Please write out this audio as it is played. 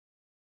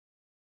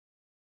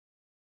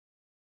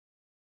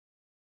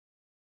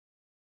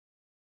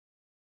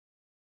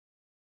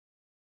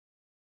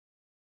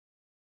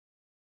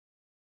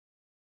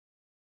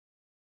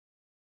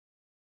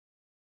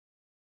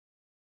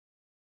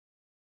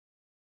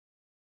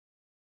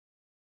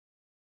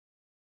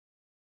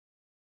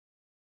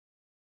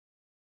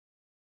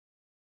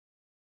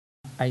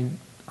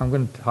I'm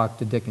going to talk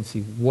to Dick and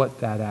see what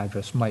that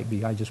address might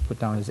be. I just put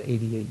down as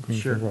 88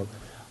 Greenfield Sure.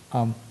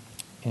 Road.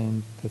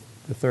 And the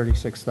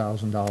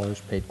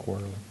 $36,000 paid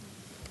quarterly.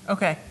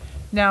 Okay,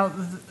 now,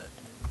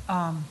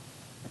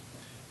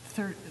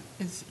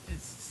 it's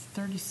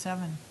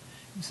 37, it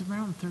was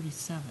around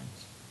 37.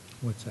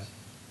 What's that?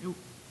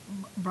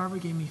 Barbara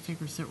gave me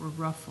figures that were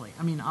roughly,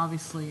 I mean,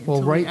 obviously, Well,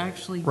 until we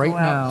actually go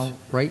out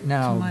right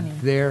now, to money.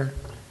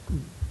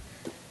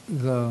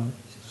 the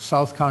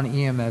South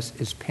County EMS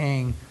is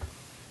paying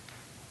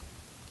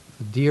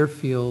the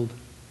Deerfield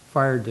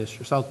Fire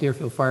District, South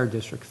Deerfield Fire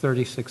District,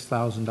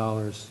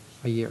 $36,000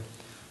 a year.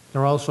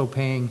 They're also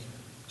paying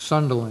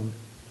Sunderland,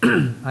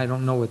 I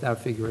don't know what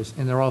that figure is,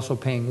 and they're also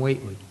paying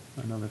Whately.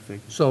 Another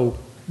figure. So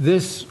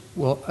this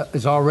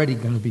is already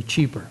going to be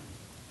cheaper.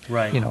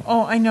 Right. You know.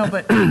 Oh, I know,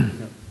 but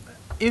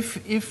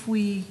if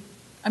we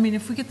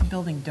get the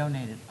building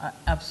donated,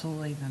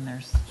 absolutely, then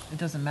it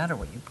doesn't matter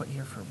what you put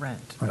here for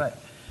rent. Right.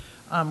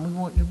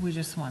 But we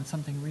just want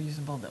something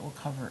reasonable that will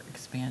cover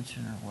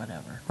expansion or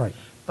whatever. Right.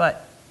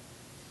 But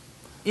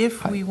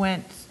if we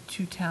went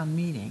to town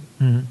meeting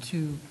Mhm.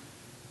 to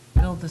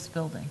build this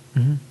building,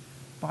 Mhm.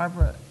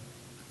 Barbara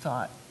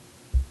thought,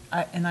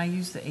 and I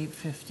used the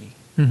 850.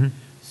 Mhm.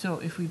 So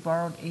if we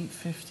borrowed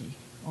 850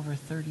 over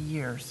 30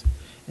 years,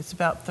 it's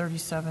about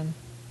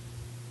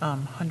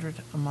 3,700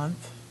 a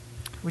month,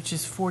 which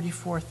is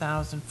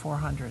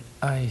 44,400.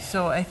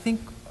 So I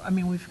think,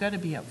 we've got to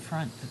be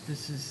upfront that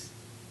this is,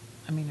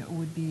 it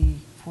would be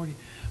 40,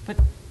 but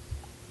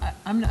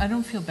I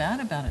don't feel bad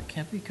about it,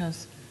 Kip,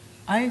 because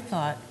I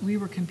thought we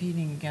were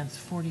competing against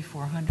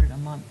 4,400 a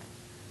month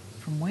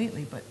from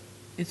Whately, but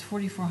it's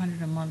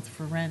 4,400 a month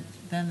for rent.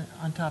 Then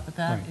on top of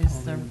that Right.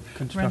 is the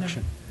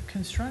Construction.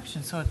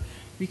 construction. So it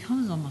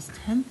becomes almost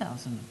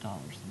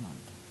 $10,000 a month.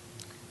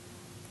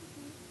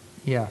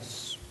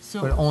 Yes,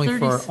 So but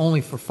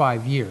only for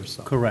 5 years,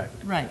 though.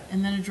 Correct. Right,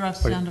 and then it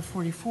drops But down to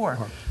 44.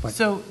 but-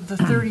 So the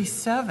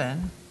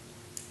 37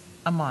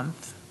 a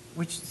month,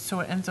 so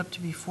it ends up to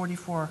be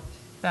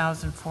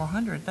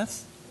 44,400.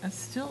 That's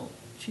still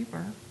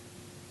cheaper.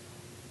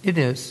 It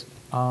is.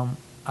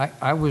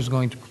 I was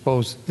going to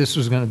propose this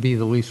was going to be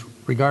the lease,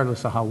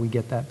 regardless of how we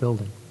get that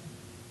building.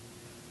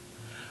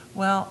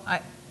 Well,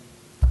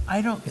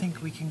 I don't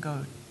think we can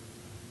go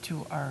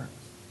to our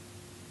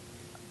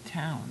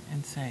town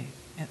and say,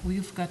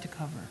 we've got to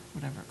cover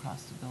whatever it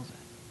costs to build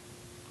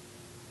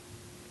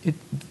it.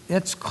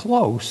 It's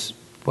close,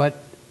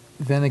 but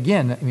then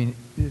again,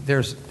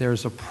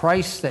 there's a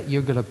price that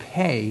you're going to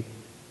pay,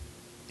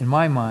 in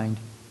my mind,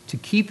 to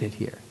keep it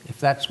here, if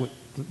that's what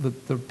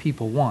the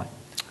people want.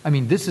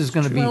 This is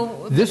going to be,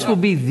 this will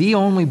be the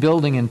only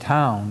building in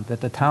town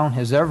that the town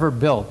has ever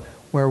built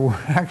where we're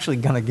actually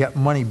going to get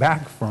money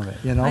back from it,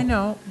 you know? I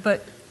know,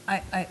 but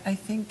I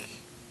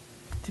think,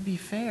 to be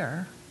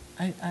fair,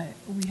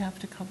 we have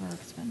to cover our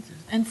expenses.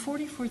 And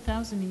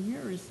 44,000 a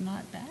year is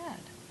not bad.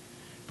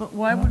 But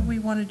why would we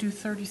want to do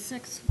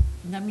 36?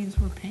 That means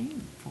we're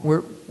paying for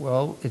it.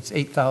 Well, it's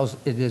 8,000,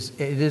 it is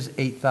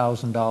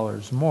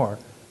 $8,000 more,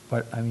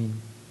 but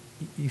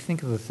you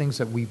think of the things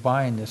that we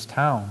buy in this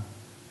town.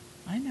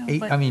 I know,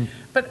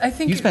 but I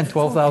think you spend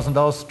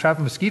 $12,000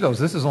 trapping mosquitoes.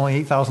 This is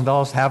only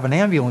 $8,000 to have an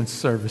ambulance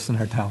service in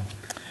our town.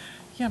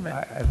 Yeah, but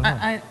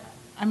I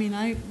don't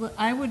know.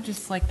 I would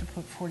just like to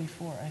put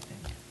 44, I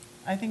think.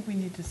 I think we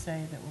need to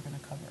say that we're going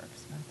to cover our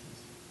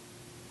expenses.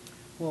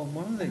 Well,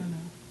 one of the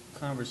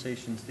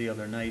conversations the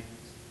other night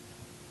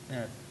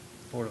at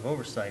Board of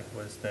Oversight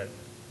was that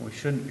we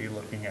shouldn't be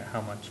looking at how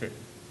much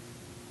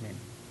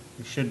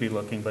we should be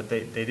looking, but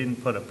they didn't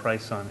put a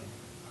price on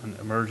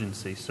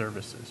emergency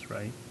services,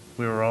 right?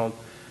 We were all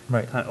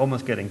Right. kind of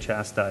almost getting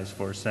chastised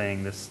for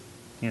saying this,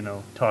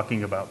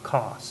 talking about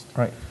cost.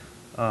 Right.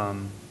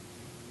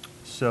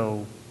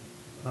 So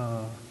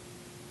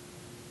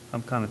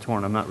I'm kind of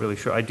torn. I'm not really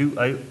sure. I do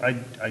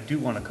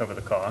want to cover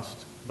the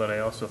cost, but I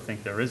also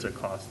think there is a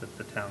cost that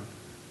the town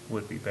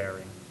would be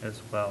bearing as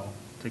well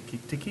to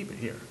keep it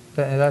here.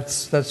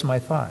 That's my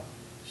thought.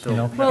 So You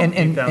know, Well-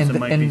 8,000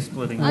 might be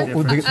splitting the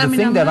the difference.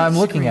 thing that I'm I'm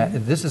looking at,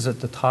 screwed. this is at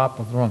the top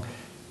of the rung.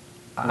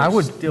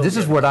 We're still This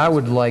is getting what I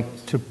would like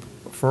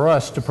for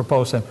us to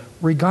propose them.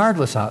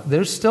 Regardless of,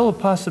 there's still a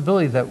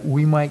possibility that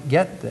we might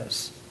get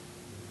this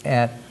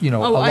at, a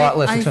lot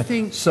less I expensive.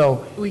 think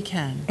So, we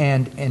can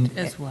and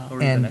as well. Or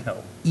even and a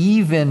help.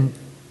 even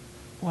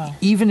Well,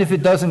 if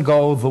it doesn't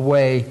go the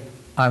way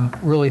I'm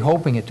really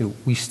hoping it to,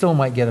 we still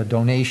might get a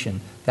donation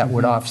that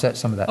would offset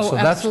some of that. Oh, So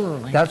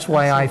absolutely. that's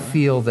why I Absolutely.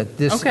 feel that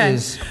this okay.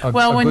 is a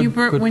Well, when good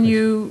place.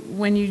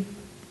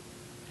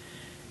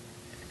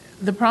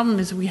 The problem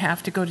is we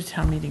have to go to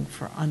town meeting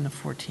on the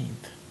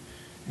 14th.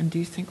 And do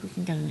you think we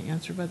can get an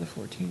answer by the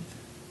 14th?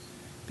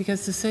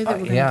 Because to say that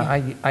we're going to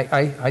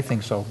Yeah, I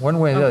think so. One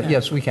way or the other, Okay.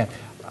 yes, we can.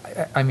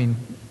 I'm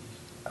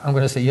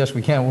going to say yes,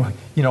 we can.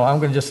 I'm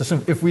going to just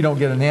assume if we don't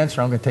get an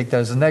answer, I'm going to take that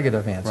as a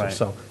negative answer. Right.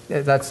 So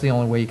that's the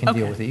only way you can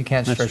deal Okay. with it. You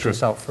can't That's stretch true.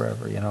 this out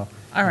forever,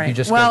 All right. You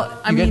just Well,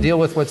 got I to mean- deal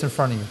with what's in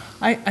front of you.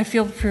 I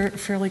feel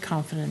fairly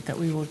confident that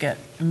we will get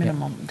a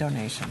minimum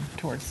donation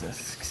towards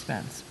this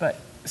expense. But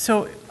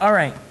So, all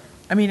right,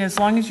 I mean, as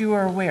long as you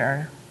are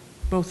aware,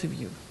 both of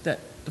you, that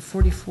the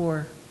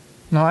 44.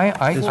 No,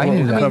 I This I will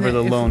knew that. cover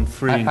the if- loan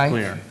free and I-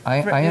 clear.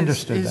 I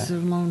understood Is that.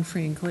 loan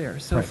free and clear.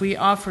 So if Right. we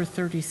offer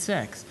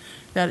 36,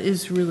 that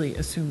is really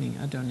assuming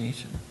a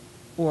donation,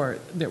 or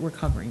that we're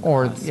covering the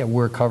Or, cost. yeah,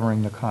 we're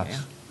covering the costs.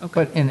 Yeah,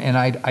 okay. But, and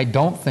I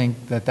don't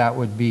think that that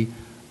would be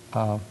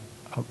a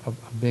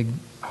big,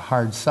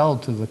 hard sell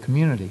to the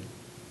community.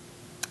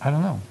 I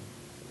don't know.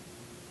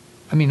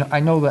 I mean, I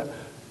know that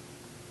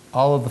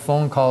all of the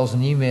phone calls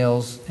and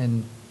emails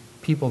and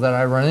people that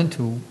I run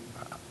into,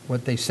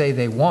 what they say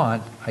they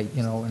want,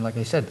 and like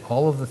I said,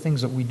 all of the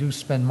things that we do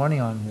spend money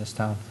on in this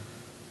town,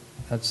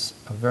 that's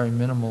a very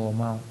minimal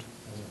amount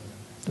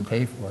to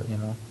pay for it,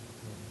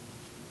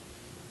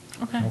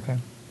 Okay. Okay?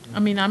 I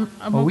mean, I'm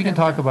Well, we okay can with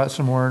talk that. about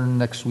some more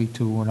next week,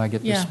 too, when I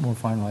get this Yeah. more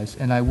finalized.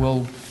 And I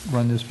will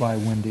run this by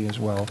Wendy as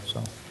well,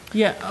 so.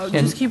 Yeah, And-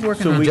 just keep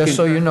working So on we it. Just can-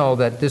 so you know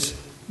that this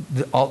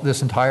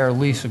entire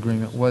lease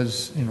agreement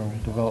was,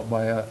 developed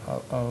by a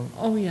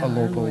Oh, yeah, a our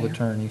local lawyer.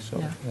 attorney, so,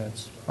 Yeah. yeah,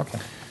 it's, okay.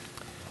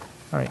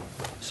 All right.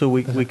 So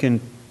we can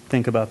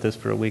think about this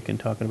for a week and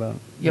talk about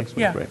it Yep. next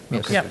week, Yeah, right?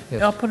 Yes. Okay. yeah,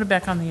 Yes. I'll put it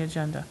back on the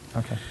agenda.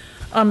 Okay.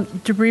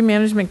 Debris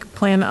management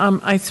plan,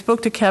 I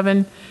spoke to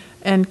Kevin,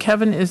 and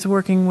Kevin is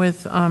working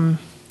with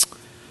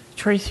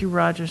Tracy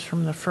Rogers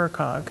from the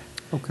FERCog.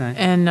 Okay.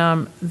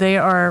 And they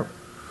are,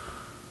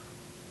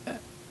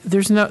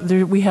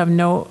 we have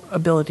no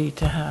ability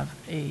to have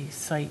a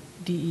site,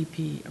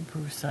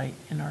 DEP-approved site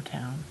in our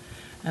town,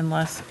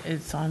 unless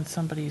it's on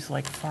somebody's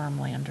like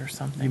farmland or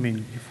something. You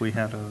mean if we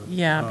had a...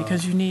 Yeah,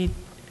 because you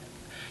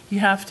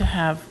have to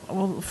have,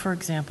 well, for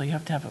example, you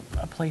have to have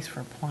a place for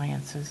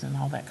appliances and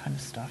all that kind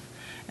of stuff.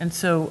 And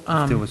so,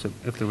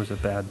 if there was a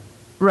bad...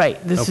 right,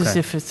 this is Okay.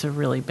 if it's a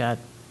really bad.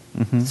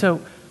 Mhm.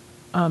 So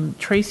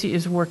Tracy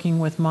is working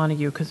with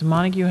Montague, because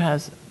Montague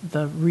has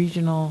the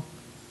regional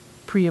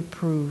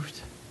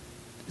pre-approved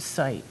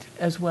site,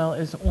 as well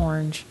as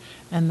Orange,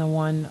 and the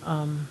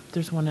one,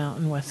 there's one out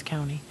in West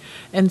County.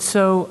 And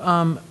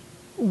so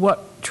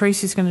what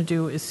Tracy's going to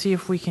do is see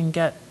if we can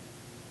get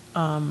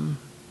on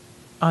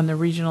the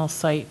regional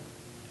site,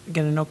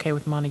 get an okay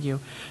with Montague.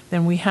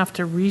 Then we have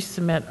to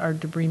resubmit our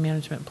debris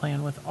management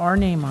plan with our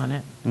name on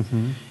it,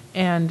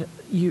 and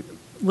you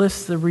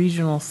list the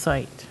regional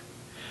site.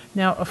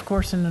 Now, of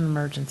course, in an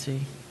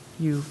emergency,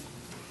 you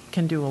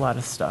can do a lot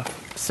of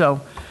stuff.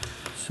 So,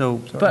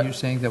 So, So But- you're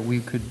saying that we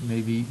could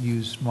maybe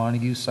use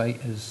Montague's site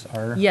as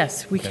our?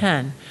 yes, we Okay.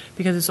 can,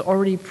 because it's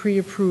already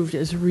pre-approved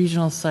as a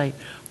regional site.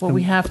 What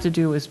we have to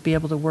do is be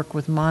able to work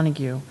with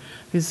Montague.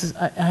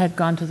 I had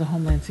gone to the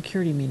Homeland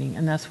Security meeting,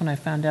 and that's when I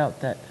found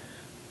out that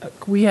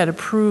we had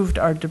approved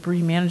our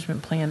debris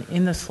management plan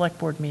in the select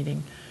board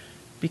meeting,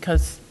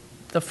 because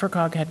the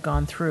FERCog had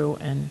gone through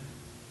and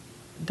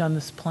done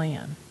this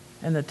plan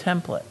and the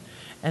template.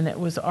 And it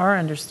was our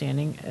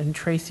understanding, and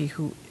Tracy,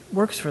 who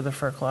works for the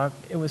FERCog,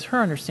 it was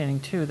her understanding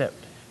too, that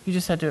you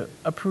just had to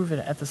approve it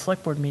at the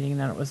select board meeting,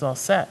 and then it was all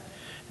set.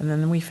 And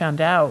then we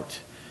found out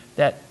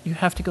that you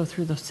have to go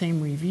through the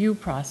same review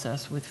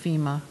process with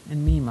FEMA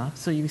and MEMA.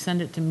 So you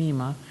send it to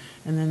MEMA,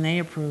 and then they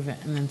approve it,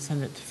 and then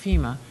send it to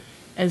FEMA,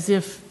 as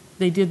if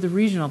they did the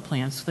regional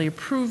plan. So they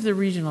approve the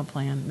regional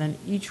plan, then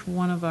each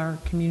one of our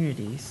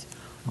communities,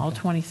 all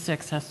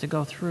 26, has to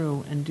go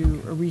through and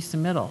do a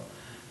resubmittal.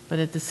 But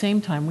at the same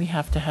time, we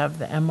have to have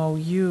the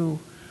MOU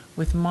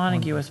with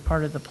Montague as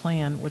part of the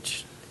plan,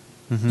 which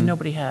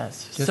nobody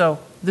has. Just- So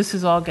this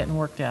is all getting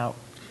worked out.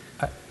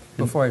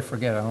 Before I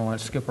forget, I don't want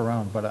to skip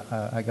around, but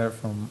I got it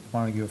from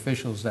Montague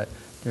officials that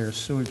their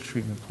sewage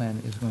treatment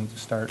plan is going to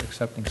start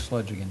accepting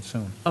sludge again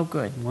soon. Oh,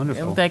 good.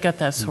 Wonderful. They got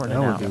that sorted That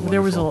would out. be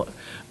There was wonderful.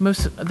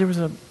 there was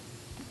a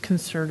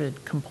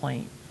concerted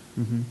complaint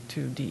Mhm.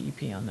 to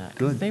DEP on that.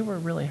 'Cause Good. they were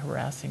really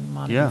harassing Yeah.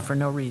 Montague for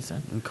no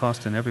reason. And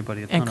costing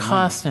everybody a ton And of money.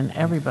 costing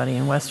everybody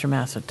in Western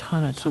Mass a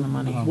ton of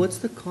money. What's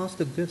the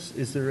cost of this?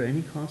 Is there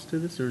any cost to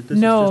this, or this is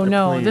No, just a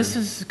no, plan? this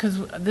is, because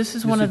this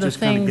is This one is of the just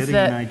kinda things getting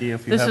that. an idea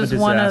if you this have a is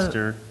one of-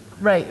 disaster.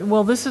 Right,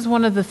 well, this is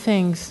one of the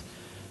things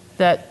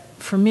that,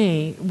 for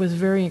me, was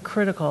very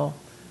critical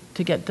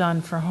to get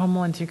done for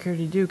Homeland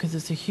Security to do, because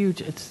it's a huge,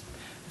 it's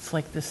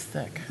like this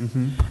thick.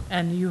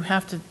 And you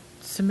have to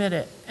submit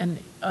it, and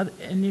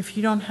if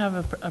you don't have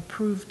a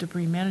approved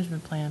debris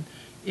management plan,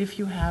 if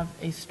you have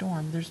a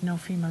storm, there's no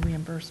FEMA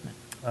reimbursement.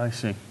 I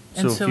see.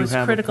 And if so you it's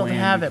have a critical to plan,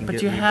 have it, can but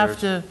get you have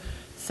reimbursed. to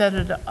set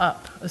it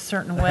up a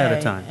certain way. Ahead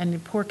of time.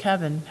 And poor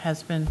Kevin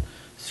has been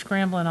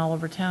scrambling all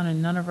over town,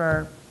 and none of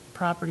our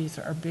properties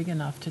are big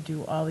enough to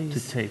do all To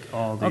these, take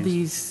all all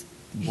these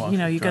these, washers, you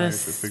know, you gotta.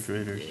 dryers,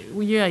 refrigerators.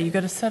 Yeah, you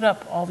gotta set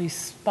up all these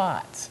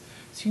spots.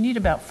 So you need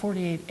about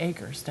 48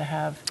 acres to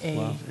have a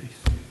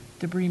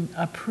Wowzers.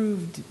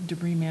 approved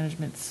debris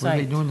management What are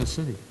they site. doing in the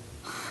city?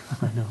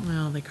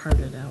 Well, they carved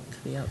it out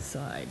to the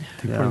outside.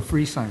 They put Yeah. a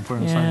free sign,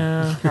 put a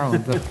Yeah. sign.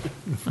 Carolyn, I the don't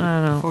folks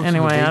know. in the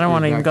Anyway, I don't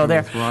want to bakery even go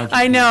there. back there with Roger.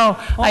 I know.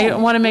 I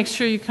want to make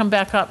sure you come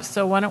back up.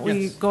 So why don't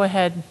we Yes. go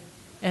ahead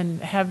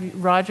and have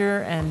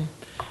Roger and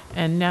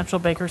Natural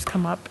Bakers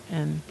come up,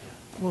 and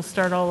we'll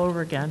start all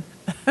over again.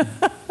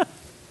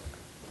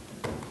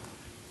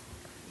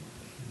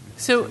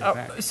 So, Send it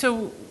back.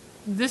 so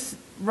this,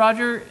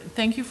 Roger,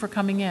 thank you for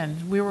coming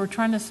in. We were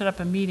trying to set up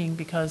a meeting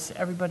because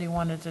everybody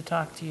wanted to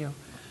talk to you.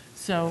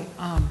 So,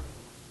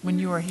 when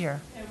you were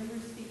here. Yeah, we were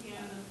speaking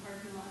out in the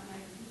parking lot,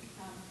 and I think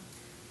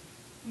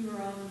we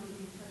were all under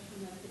the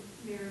impression that the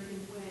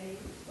Meriden Way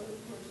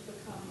were to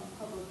become a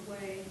public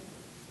way,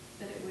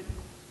 that it would,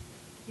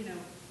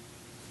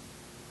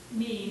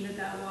 mean that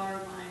that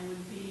water line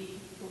would be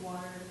the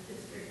water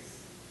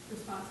district's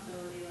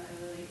responsibility,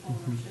 liability,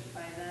 ownership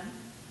by them.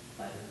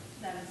 But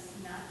that is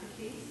not the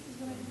case, is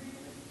what I agree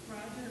with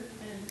Roger,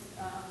 and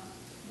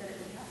that it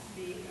would have to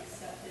be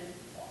accepted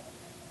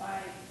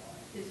by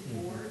his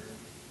board,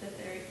 that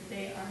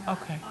they are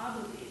not Okay.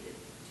 obligated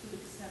to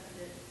accept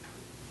it.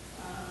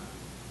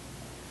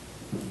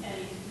 And,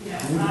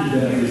 It would be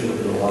beneficial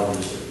for the water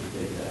district to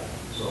take that,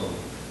 so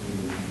we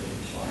would take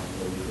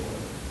responsibility for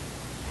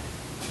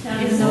it. now,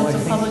 Even this though is-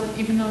 it's a public,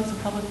 even though it's a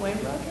public way,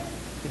 Roger?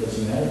 It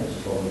doesn't matter if it's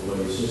a public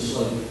way, it's just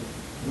like,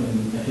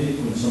 I think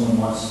when someone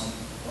wants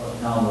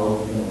a town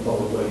road, a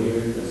public way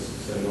here, because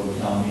it's gonna go to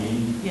town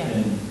meeting, Yeah.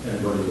 and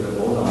everybody's gonna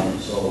vote on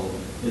it, so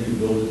they can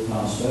build it to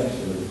town specs,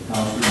 or the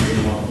town people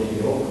really want to take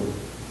it over.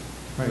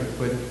 Right,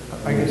 but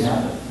I guess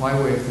my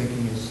way of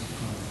thinking is,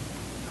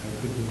 I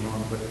could be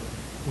wrong, but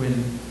when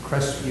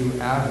Crestview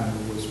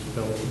Avenue was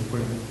built,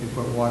 they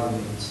put water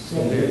mains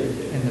in there,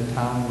 and the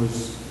town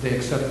was, they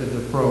accepted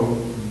the road,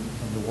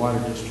 and the water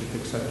district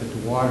accepted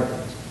the water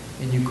mains.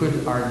 And you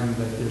could argue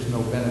that there's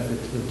no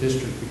benefit to the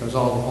district, because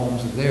all the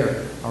homes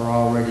there are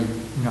already,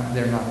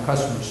 they're not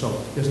customers,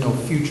 so there's no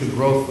future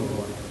growth of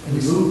water.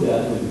 And you move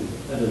that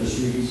with other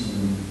streets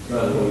and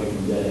try to away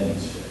from dead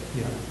ends,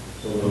 Yeah,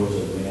 so those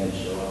are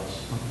advantage to us.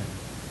 okay.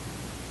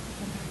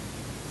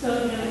 So,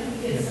 I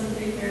think it's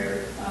something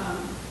where,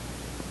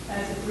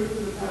 as a group,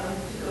 we would probably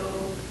have to go,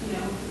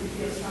 we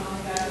feel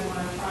strongly about it, we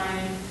want to try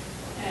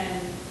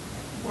and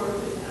work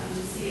with them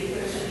to see if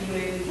there's any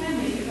way we can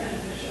make it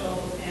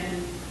beneficial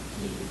and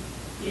keep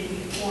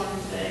getting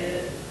informed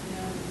today that,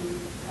 we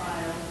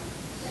file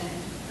and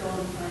go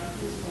in front of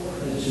this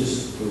board. It's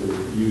just for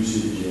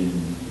usage and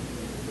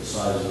the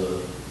size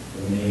of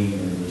the main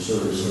and the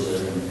services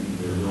that are going to be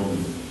their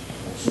building.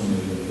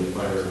 Assuming that the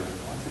fire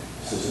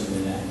system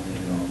in that,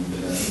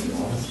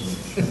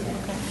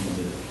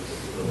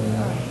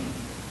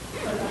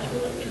 But that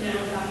would,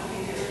 not be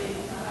really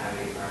the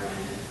highway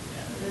department,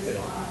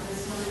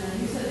 this one, and then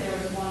you said there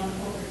was one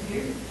over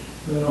here.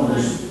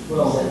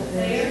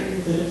 There?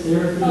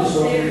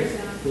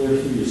 They're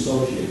three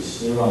associates,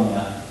 they're on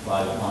that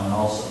private line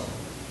also.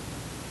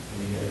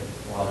 They get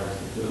water,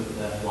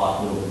 that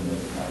block building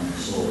that kind of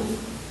sold.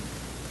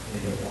 They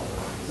get water.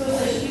 So it's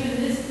like even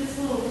this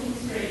little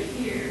piece right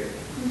here,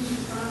 who's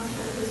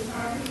responsible for this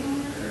property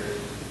owner, or?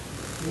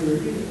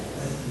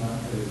 That's not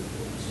very good.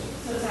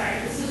 So sorry,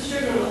 this is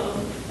Sugarloaf,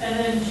 and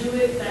then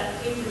Jewett,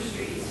 that paper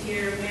street is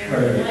here,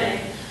 Merritt Right. Way,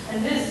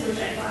 and this, which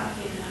I thought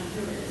came on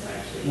Jewett, is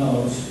actually.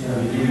 No, it's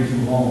between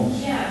two homes.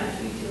 Yeah,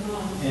 between two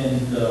homes.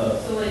 And,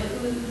 So like,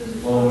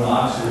 who's? well, when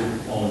Oxford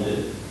owned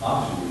it,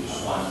 Oxford was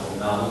responsible,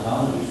 now the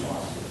town is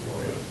responsible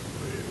for it.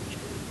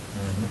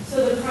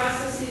 So the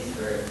processes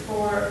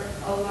for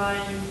a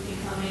line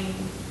becoming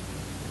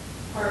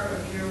part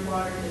of your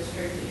water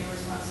district and your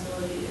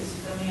responsibility is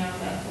filling out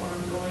that form,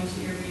 going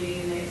to your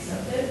meeting, and they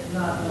accept it?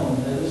 No,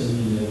 that doesn't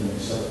mean anything,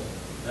 except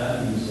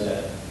that means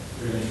that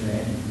they're going to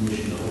grant you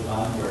permission to hook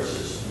on to our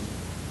system,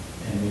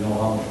 and we know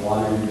how much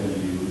water you're going to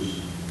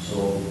use.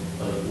 So,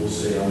 like, we'll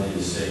say, I'm going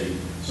to say,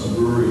 some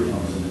brewery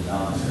comes into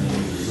town, it's going to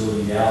use a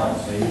zillion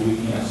gallons, maybe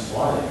we can't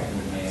supply it, and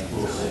we can't,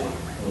 we'll say,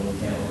 well, we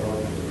can't hook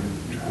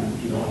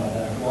up, you don't have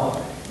that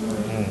water.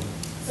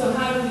 So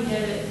how do we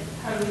get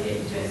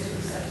you guys to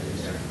accept the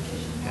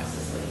certification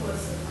process? Like,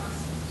 what's the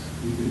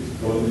process? You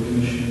could go to the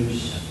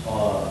commissioners,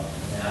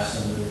 and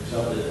ask them to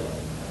accept it.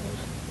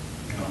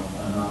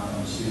 I'm not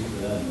going to speak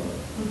for them, but.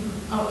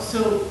 Oh, so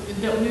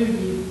that we would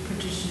be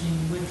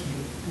petitioning with you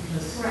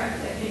because. Correct,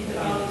 I think that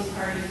all these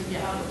parties would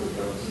probably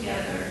go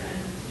together and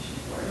petition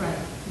for it. Right,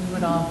 we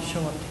would all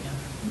show up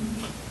together.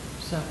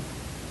 So,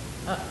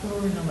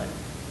 we're gonna let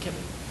Kip.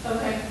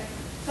 Okay,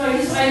 so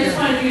I just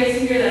wanted you guys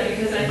to hear that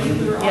because I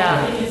think we were all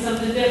Yeah. thinking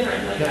something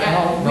different, like.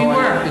 Yeah, we no,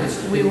 were.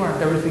 it's- We were.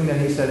 Everything that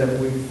he said, that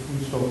we've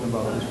spoken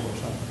about this for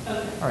something.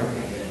 Okay. All right.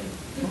 Okay,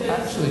 good. Well,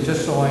 actually,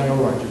 just so I know,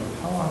 Roger,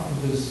 how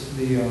often does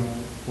the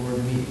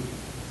board meet,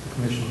 the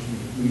commissioners meet?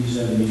 We just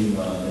had a meeting,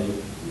 they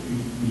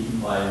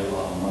meet by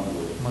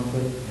monthly.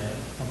 Monthly? Yeah.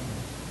 Okay.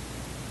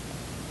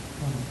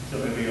 So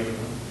every other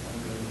one?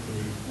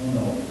 Oh,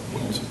 no,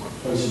 twice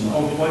a month.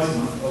 Oh, twice a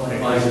month, okay.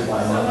 Twice a So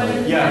when month.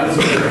 is- Yeah, that's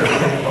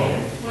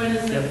When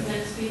is the Yep.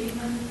 next meeting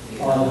then? The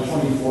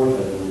 24th,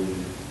 I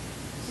believe.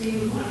 So you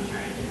would want to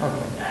try and get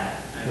Okay. that,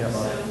 Yeah. so.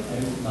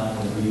 I'm not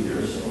going to be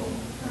there, so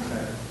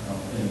Okay. I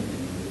don't think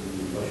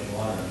we question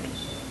water.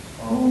 So.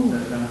 Oh,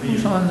 that's gonna be.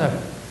 Who's on that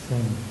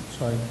thing?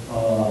 Sorry,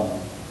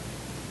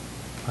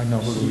 I know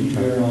who Steve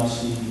you're talking.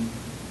 Baranowski,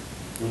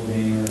 Bill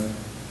Boehmer,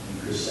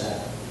 and Chris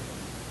Sapp.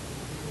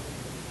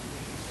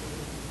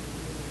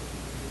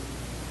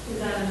 Is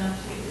that enough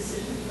to make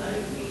decisions without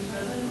you being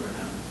present or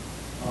no?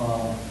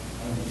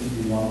 I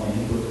if you want my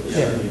input for the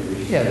Yeah, survey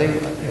reason. yeah,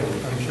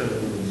 I'm sure they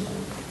will,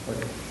 but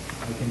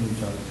I can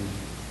reach out to.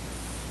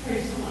 I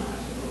just don't want to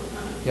have to go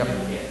on it. Yep. You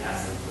know, get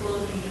past the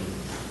preliminary.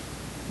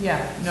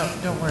 Yeah, no,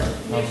 don't worry.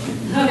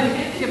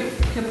 Okay.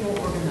 Kip will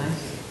organize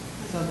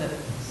so that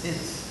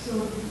it's, So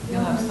the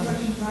You'll have only some-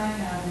 question I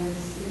have is,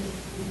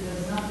 if it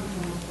does not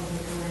become a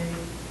public way,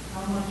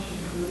 how much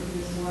of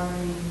this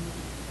wiring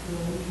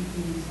will we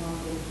be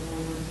responsible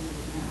for versus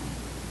the town?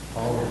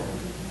 All of it.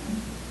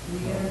 We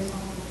are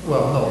responsible for.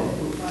 Well,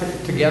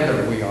 no,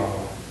 together we are,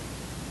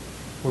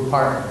 we're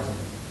partners.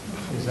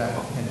 Is that,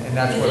 and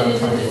that's what I'm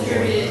trying to Is it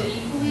distributed avoid.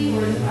 equally,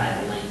 or is it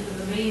by the length of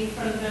the main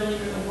front of the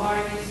building, or the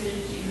water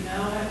usage, do you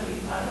know, have we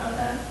thought about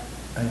that?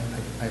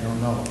 I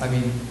don't know. I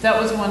mean,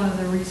 that was one of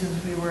the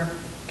reasons we were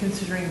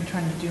considering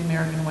trying to do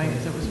American Way,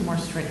 because it was more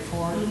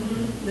straightforward.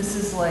 Mm-hmm. This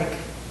is like,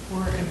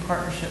 we're in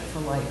partnership for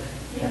life.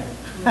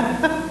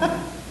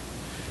 Yeah.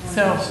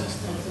 So,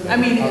 I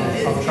mean,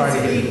 I'll try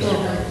to get it. equal,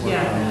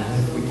 yeah.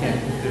 If we can't,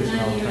 if there's And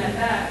no. then even at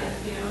that,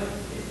 if, you know,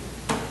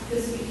 if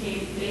this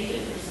became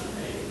vacant or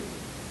something,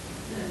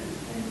 then,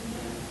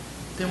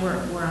 Then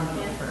we're on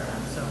the hook for it,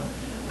 so,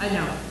 I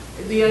know.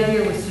 The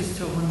idea was just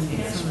to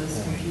eliminate some of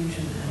this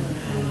confusion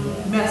and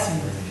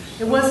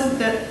messiness. It wasn't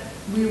that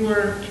we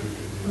were,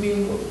 I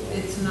mean,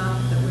 it's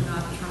not that we're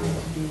not trying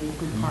to be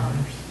good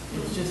partners.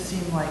 It just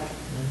seemed like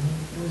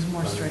it was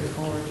more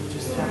straightforward to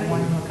just have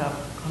one hookup,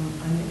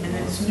 and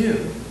it's new.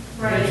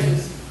 Right.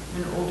 Versus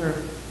an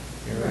older,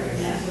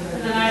 yeah.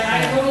 And then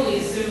I totally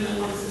assume that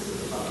once this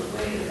is a public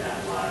way,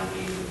 that water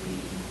main would be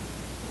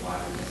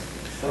water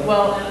district.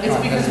 well, it's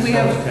because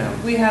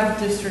Town. we have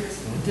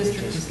districts,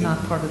 district is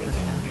not part of the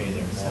town.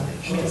 So,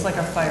 I mean, it's like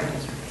our fire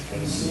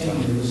district. Sam,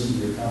 you listen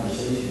to your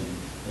conversation,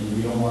 and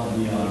you don't want to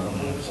be on the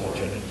hook for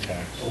it.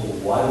 So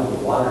why would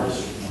the water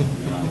district want to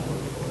be on the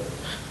hook for it?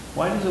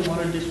 Why does the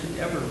water district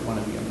ever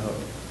want to be on the hook?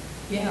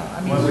 Yeah,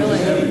 I Why mean, would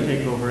you ever really,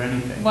 take over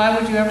anything? why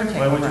would you ever take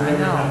Why would over? you I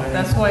ever have know, any-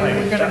 that's why like,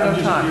 we're gonna I'm go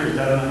just talk. curious,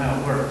 I don't know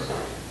how it works.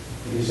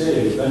 Like you say,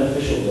 it's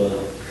beneficial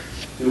to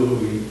do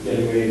it, we get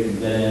away from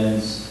dead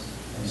ends,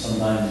 and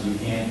sometimes you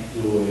can't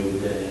do away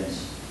with dead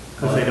ends.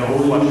 'Cause they don't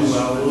But flush we'll use-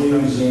 well and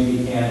We'll stuff. use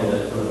Yankee Candle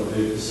that put up a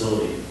big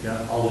facility,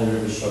 Yeah, all their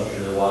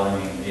infrastructure, the water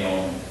main, they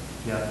own.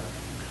 yeah.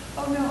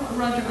 Oh, no,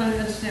 Roger, I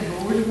understand,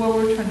 but what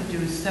we're trying to do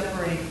is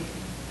separate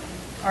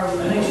our I know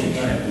what you're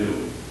trying relationship, to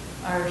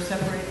do.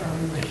 separate our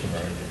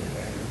relationship,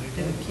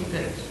 and keep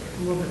it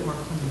a little bit more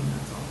clean,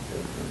 that's all.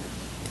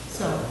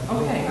 So,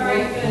 okay. All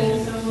right,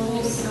 good, so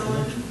we'll keep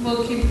going.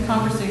 We'll keep the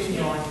conversation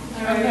going.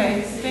 All right.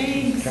 Okay,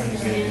 thanks.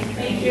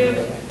 Thank you.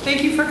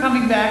 Thank you for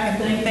coming back,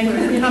 and thank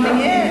you for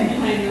coming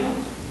in. I know.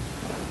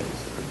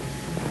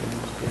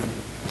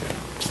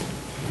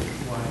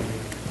 Why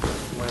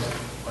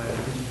would I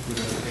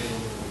take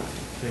over?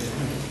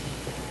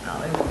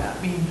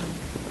 I mean,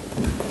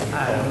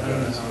 I don't know.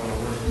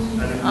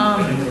 I don't know how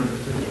it works.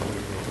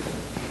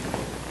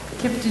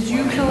 Kip, did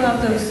you fill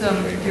out those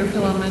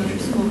Deerfield Elementary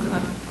School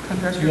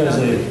contractor You guys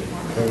documents?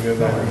 Go get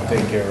back and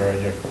take care of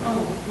it. Oh,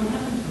 what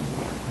happened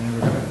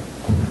to them?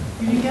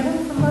 You didn't get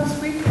them from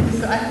last week?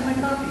 Because I had my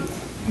copies.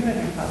 You had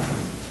your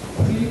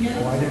copies. You didn't get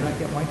them? Why didn't I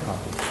get my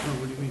copy? Oh,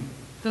 what do you mean?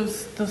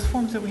 Those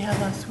forms that we had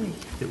last week.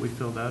 That we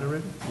filled out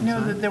already?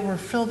 No, that they were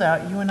filled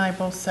out. You and I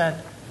both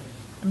said,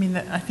 I mean,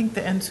 I think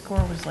the end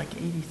score was like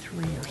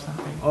 83 or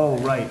something. Oh,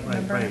 right, right,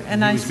 Remember? right.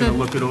 And He I was gonna said,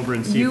 look it over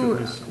and see if it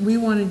was. we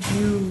wanted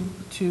you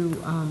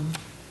to,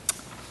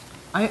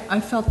 I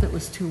felt it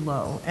was too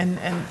low. And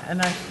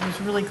I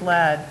was really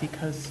glad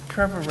because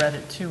Trevor read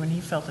it too, and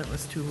he felt it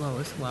was too low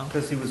as well.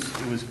 Because it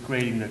was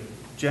grading the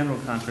general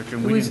contractor,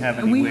 and It we was- didn't have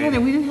any we way,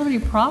 didn't have any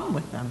problem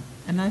with them,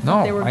 and I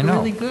thought No, they were I know.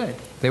 really good.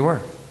 They were.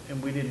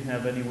 and we didn't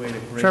have any way to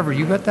grade. Trevor,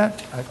 you them. got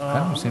that? I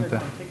don't seem to.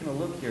 I'm taking a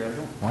look here, I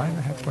don't. Why the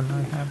heck wouldn't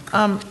I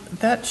have?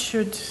 That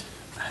should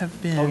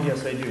have been. Oh,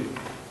 yes, I do.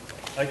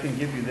 I can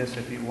give you this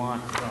if you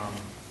want,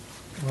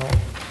 Well,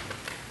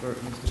 or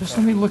Mr. just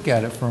let me Tucker. look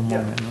at it for a Yeah.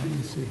 moment. Let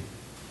me see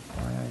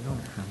why I don't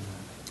have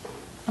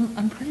that.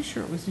 I'm pretty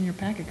sure it was in your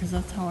packet, because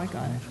that's how I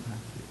got it.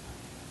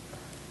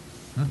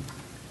 Hmm?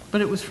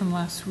 But it was from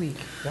last week.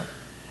 Yep.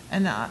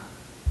 And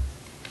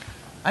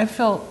I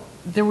felt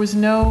there was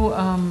no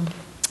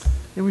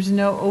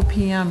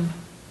OPM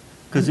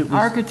 'Cause it was-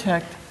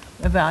 architect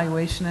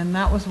evaluation, and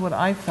that was what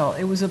I felt.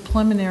 It was a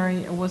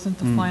preliminary, it wasn't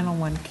the final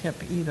one,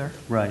 Kip, either.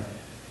 Right.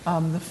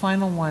 The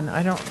final one,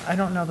 I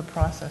don't know the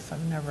process,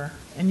 I've never,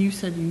 and you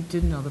said you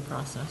did know the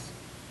process.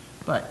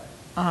 But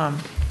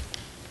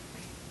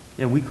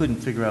Yeah, we couldn't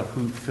figure out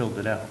who filled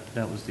it out,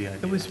 that was the idea.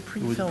 it was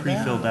pre-filled out. It was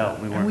pre-filled out,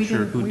 we and weren't sure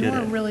didn't- who did We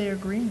weren't it. really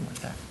agreeing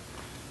with that.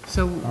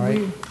 So All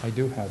right, I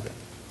do have it.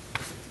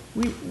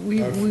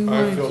 we I've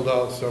wanted. filled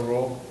out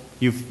several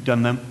You've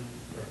done them?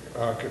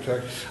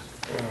 architects.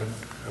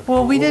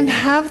 Well, we didn't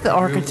have the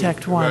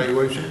architect one,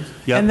 Evaluations.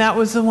 Yep. and that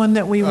was the one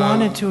that we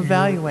wanted to You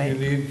evaluate.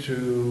 need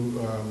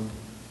to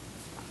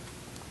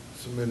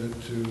submit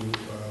it to, you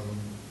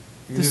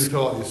need This- to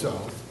fill out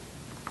yourself.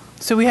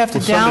 So we have to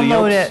Well, somebody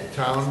download else- it.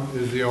 Town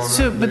is the owner.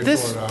 So, they but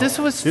this, fill it out. this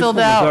was This filled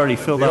one was out. already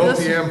filled The out. This-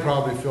 OPM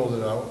probably filled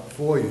it out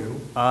for you,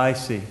 I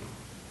see.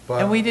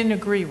 But- And we didn't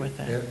agree with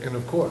it. And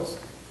of course,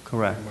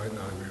 Correct. you might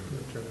not agree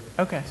with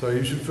it. Okay, So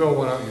you should fill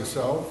one out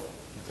yourself,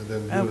 and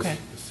then do Okay.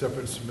 a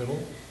separate submittal.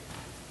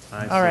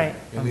 I all see. right.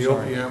 In I'm the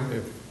sorry. OPM,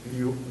 if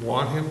you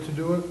want him to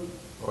do it,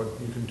 or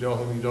you can tell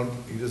him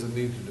he doesn't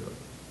need to do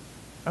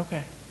it.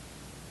 Okay.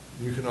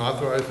 You can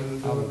authorize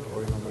him to do it,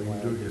 or you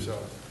can do it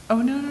yourself. Oh,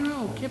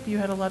 no, Kip, you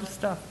had a lot of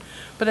stuff.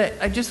 But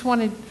I just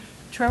wanted,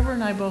 Trevor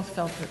and I both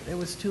felt that it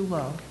was too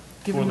low.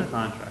 For given the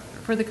contractor.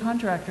 For the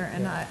contractor,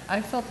 and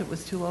I felt it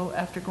was too low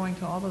after going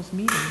to all those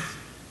meetings.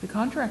 The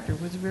contractor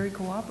was very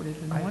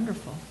cooperative and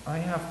wonderful. I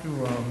have to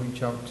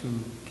reach out to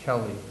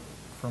Kelly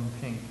from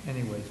Pink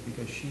anyways,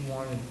 because she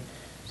wanted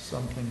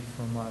something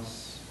from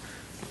us.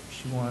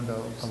 She wanted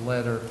a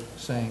letter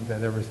saying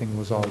that everything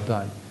was all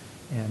done.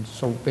 And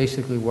so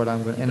basically what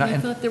I'm going to, But I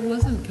thought there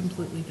wasn't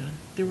completely done.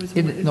 There was.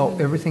 no,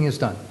 everything is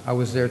done. I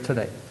was there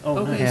today. Oh,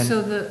 Okay, nice. so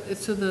And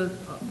the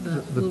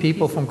The little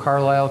people piece- from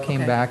Carlisle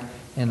came Okay. back,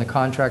 and the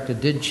contractor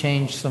did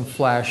change some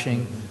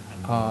flashing,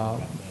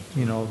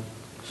 you know,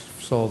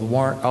 so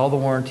all the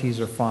warranties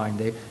are fine.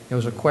 There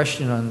was a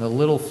question on the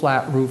little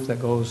flat roof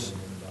that goes,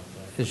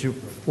 as you're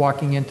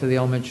walking into the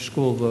elementary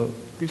school,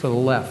 to the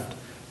left,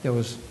 there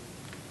was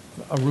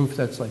a roof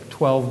that's like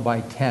 12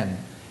 by 10,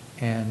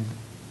 and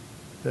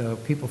the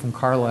people from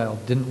Carlisle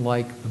didn't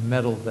like the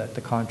metal that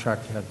the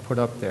contractor had put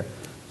up there.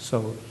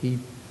 So he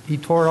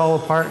tore it all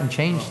apart and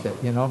changed it,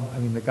 you know? I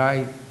mean, the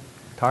guy,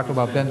 talk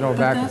about bending over But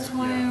backwards. that's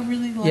why I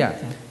really liked Yeah,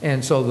 it.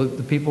 and so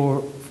the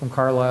people from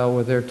Carlisle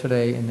were there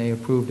today, and they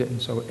approved it,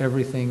 and so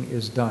everything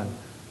is done.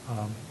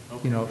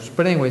 You know,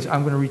 but anyways,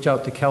 I'm going to reach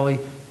out to Kelly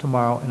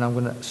tomorrow, and I'm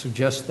going to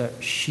suggest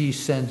that she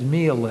sends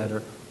me a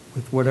letter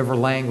with whatever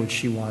language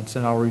she wants,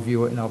 and I'll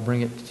review it, and I'll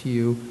bring it to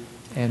you,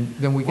 and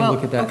then we can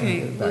look at that. and Well,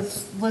 get okay, it back.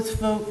 let's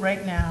vote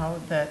right now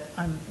that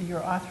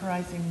you're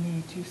authorizing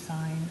me to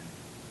sign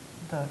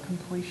the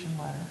completion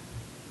letter.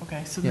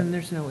 Okay, so then Yep.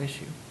 there's no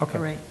issue. Okay.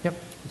 All right. Yep.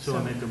 So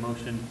I make a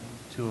motion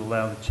to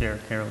allow the chair,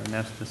 Carolyn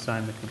Ness, to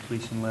sign the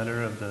completion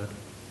letter of the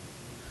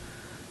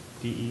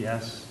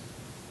DES.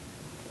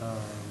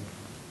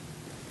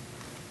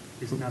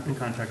 Is not the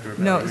contractor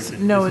No,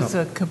 evaluation. no, it's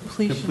a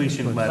completion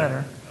Completion letter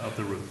letter. of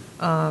the roof.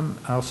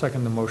 I'll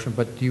second the motion,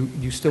 but do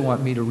you still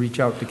want me to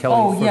reach out to Kelly?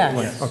 Oh, for-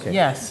 yes, Okay.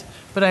 yes.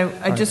 But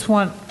I just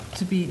want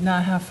to be,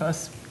 not have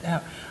us,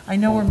 I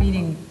know we're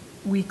meeting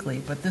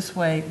weekly, but this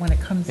way, when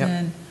it comes Yep.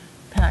 in,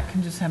 Pat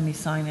can just have me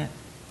sign it,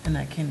 and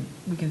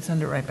we can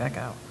send it right back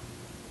out.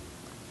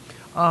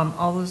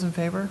 All those in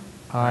favor?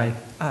 Aye.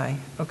 Aye,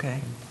 okay.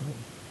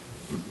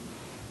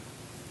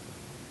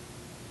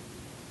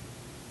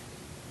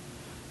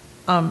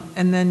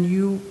 And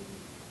then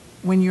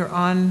when you're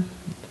on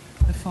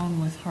the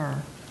phone with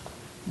her,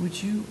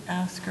 would you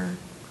ask her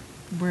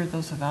where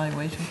those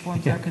evaluation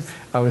forms are? 'Cause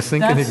I was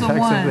thinking that's the exact same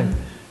one thing.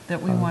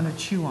 that we want to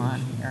chew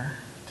on here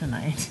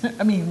tonight.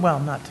 I mean, well,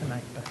 not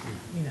tonight, but,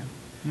 you know.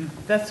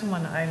 That's the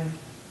one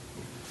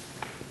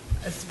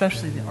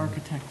especially the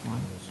architect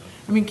one.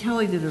 I mean,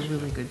 Kelly did a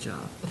really good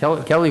job.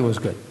 Kelly was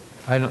good.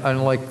 I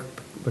don't like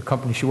the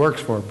company she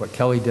works for, but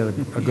Kelly did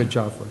a good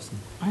job for us.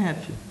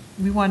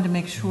 We wanted to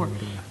make sure,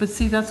 but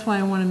see, that's why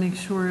I want to make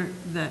sure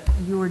that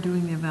you are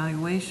doing the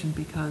evaluation,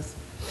 because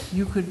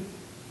you could,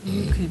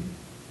 you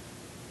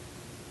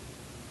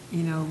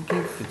know,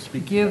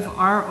 give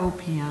our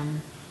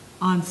OPM,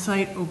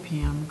 on-site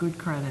OPM, good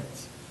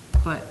credits,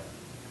 but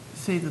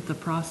say that the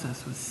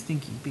process was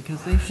stinky,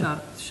 because they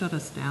shut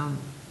us down,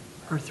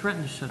 or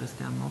threatened to shut us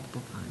down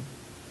multiple times.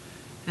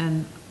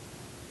 And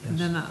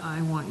then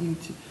I want you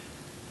to,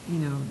 you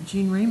know,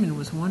 Gene Raymond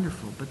was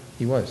wonderful, but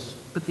He was.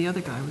 the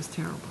other guy was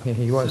terrible. Yeah,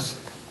 he was.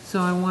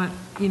 So I want,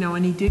 you know,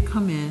 and he did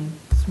come in,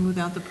 smooth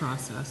out the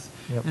process,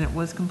 Yep. and it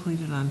was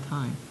completed on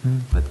time.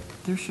 But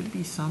there should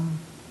be some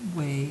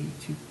way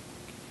to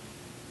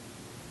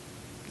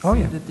Oh,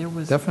 say yeah, that there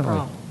was definitely.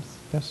 problems.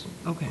 Yes.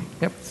 Okay.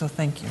 Yep. So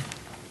thank you.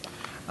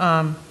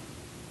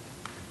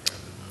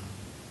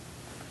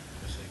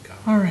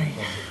 All right.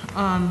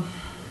 I'm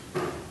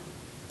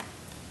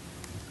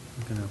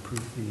going to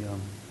approve the,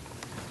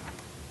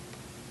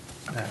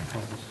 that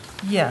was-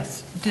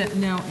 Yes,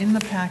 now, in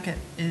the packet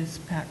is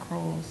Pat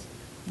Kroll's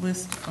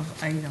list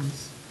of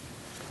items.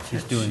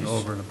 she's that doing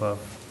over and above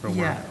her work.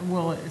 Yeah,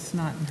 well, it's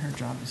not in her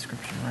job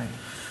description, right?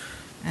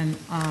 And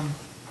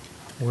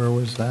Where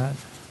was that?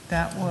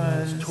 that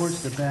was. It's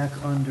towards the back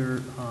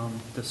under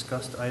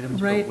discussed items,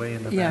 but Right, way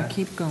in the back. yeah,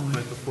 keep going.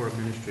 Right before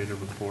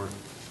administrative report.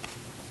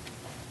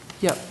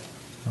 Yep,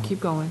 keep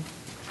going.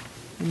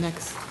 The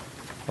next,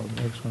 Oh,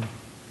 the next one.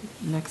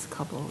 next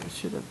couple, you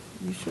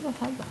should have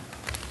had that.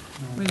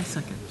 Wait a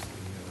second.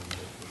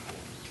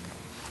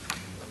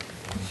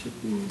 It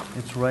should be,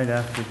 It's right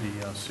after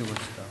the sewer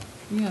stuff.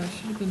 yeah, it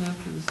should have been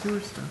after the sewer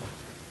stuff.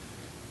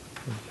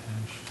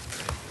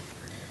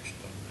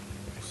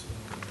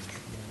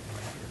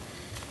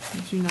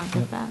 Did you not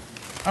get that?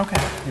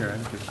 Okay, Here,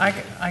 I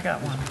think I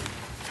got one.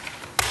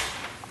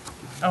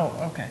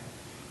 Oh, okay,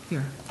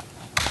 here.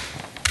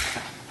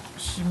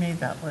 She made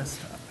that list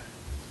up.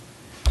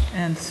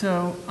 And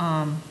so,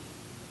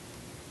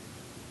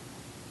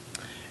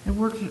 It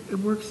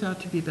works out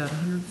to be about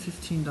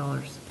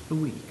 $115 a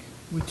week,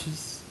 which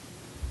is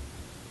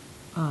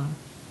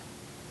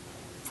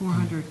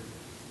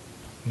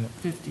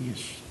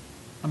 450-ish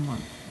a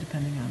month,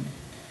 depending on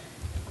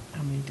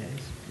how many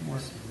days you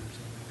work.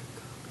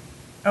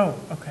 Oh,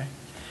 okay.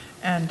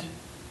 And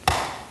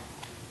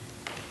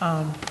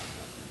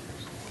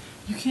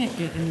you can't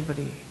get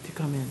anybody to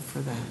come in for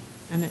that.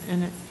 And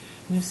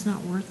it's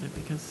not worth it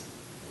because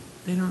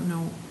they don't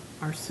know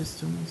our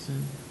systems,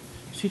 and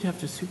she'd have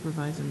to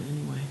supervise them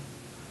anyway.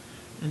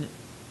 And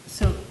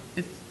so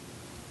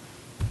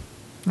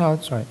No,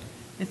 that's right.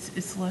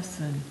 it's less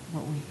than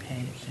what we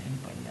pay to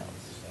anybody else.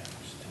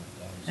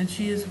 And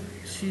she's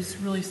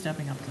really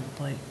stepping up to the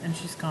plate, and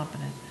she's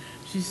competent.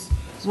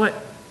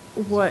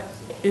 What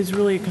is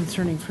really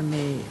concerning for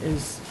me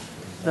is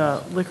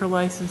the liquor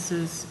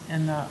licenses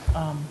and the,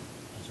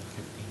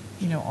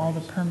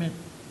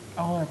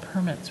 all our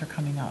permits are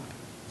coming up.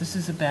 This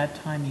is a bad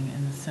timing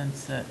in the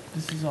sense that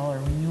this is all our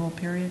renewal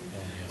period.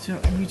 So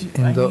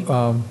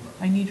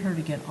I need her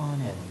to get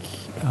on it.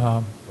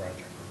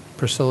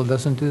 Priscilla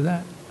doesn't do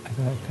that?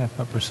 I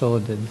thought Priscilla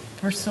did.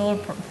 Priscilla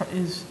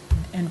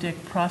and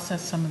Dick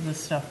process some of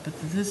this stuff, but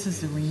this is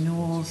the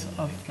renewals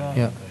of the,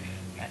 Yeah.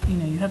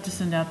 You have to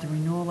send out the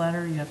renewal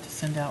letter, you have to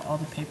send out all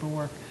the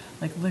paperwork,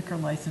 like liquor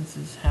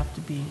licenses have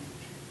to be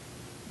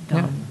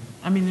done.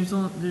 I mean, there's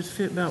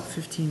about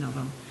 15 of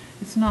them.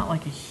 It's not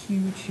like a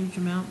huge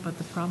amount, but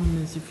the problem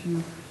is if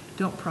you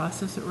don't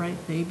process it right,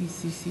 the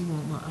ABCC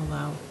won't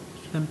allow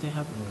them to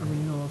have a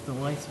renewal of the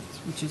license,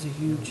 which is a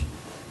huge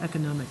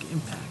economic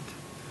impact.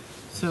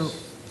 So,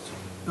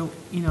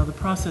 the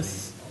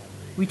process,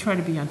 we try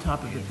to be on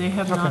top of it. They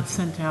have not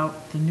sent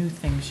out the new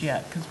things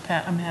yet, because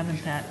I'm having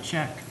Pat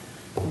check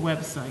the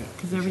website,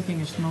 because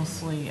everything is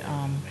mostly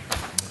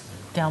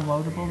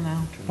downloadable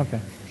now. Okay.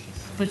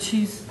 But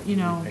she's,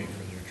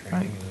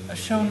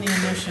 shown the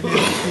initiative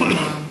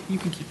to, you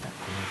can keep that.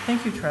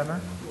 Thank you, Trevor.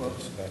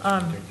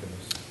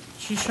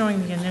 She's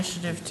showing the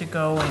initiative to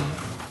go and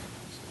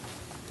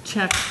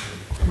check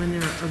when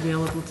they're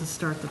available to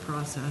start the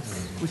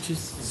process, which is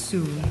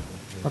soon.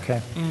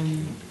 Okay.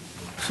 And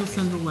she'll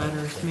send the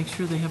letters, make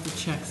sure they have the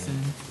checks in,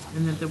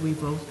 and that we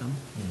vote them.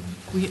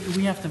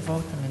 We have to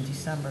vote them in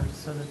December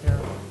so that they're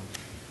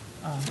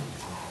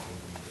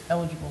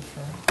eligible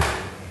for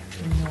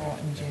renewal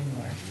in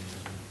January.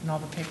 And all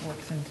the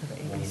paperwork's into the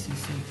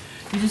ABCC.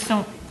 You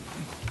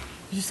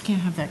just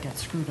can't have that get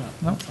screwed up,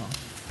 that's all.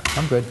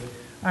 I'm good.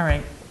 All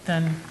right,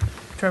 then,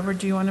 Trevor,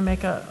 do you want to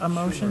make a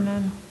motion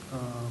then?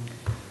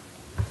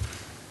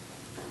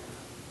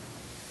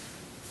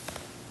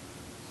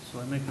 So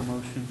I make a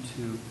motion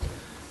to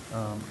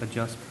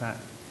adjust Pat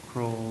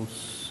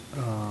Kroll's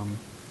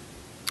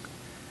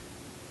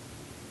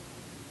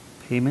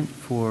payment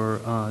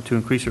to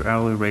increase her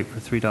hourly rate for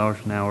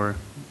 $3 an hour,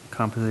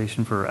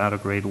 compensation for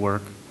out-of-grade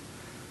work.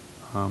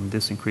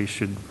 This increase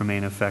should remain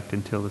in effect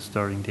until the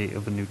starting date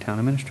of a new town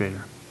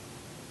administrator.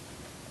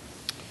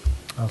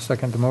 I'll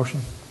second the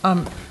motion.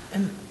 And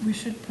we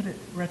should put it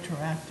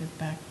retroactive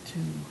back to...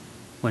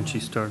 When she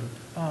started.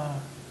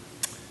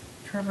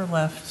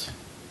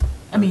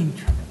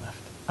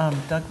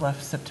 Doug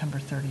left September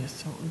 30th,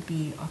 so it would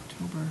be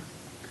October...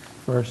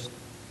 First.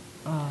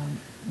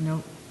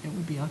 No, it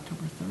would be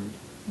October 3rd,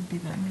 would be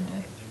that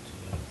Monday.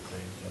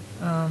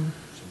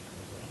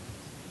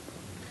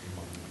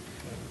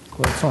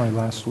 Well, it's only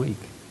last week.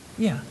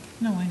 Yeah,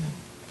 no, I know.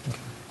 Okay.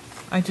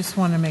 I just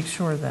want to make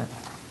sure that,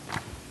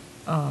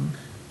 so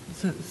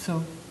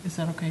is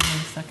that okay? You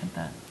want to second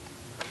that?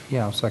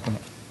 Yeah, I'll second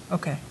it.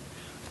 Okay.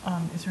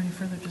 Is there any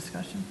further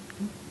discussion?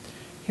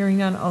 Hearing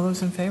none, all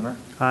those in favor?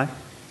 Aye.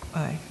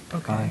 Aye,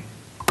 okay. Aye.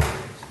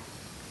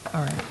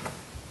 All right.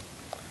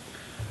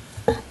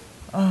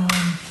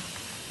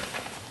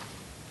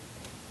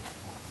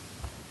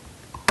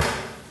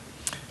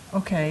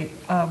 Okay,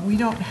 we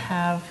don't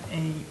have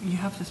you're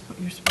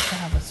supposed to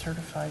have a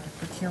certified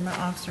procurement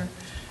officer,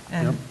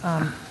 and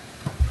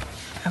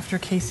after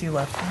Casey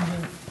left,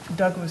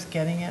 Doug was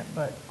getting it,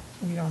 but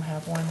we don't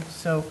have one,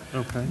 so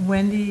Okay.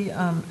 Wendy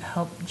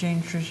helped,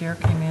 Jane Trezier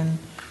came in,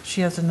 she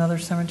has another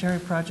cemetery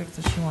project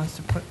that she wants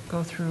to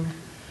go through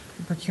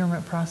the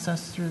procurement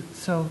process through,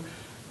 so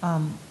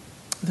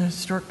the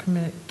historic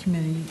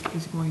committee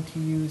is going to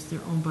use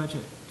their own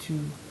budget to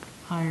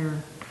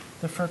hire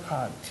the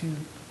FERCog to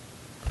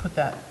put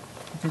that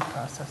bid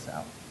process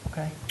out,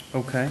 okay?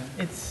 Okay.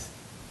 It's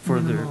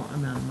For their- minimal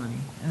amount of money,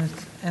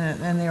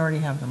 and they already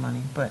have the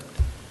money, but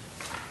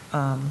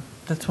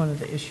that's one of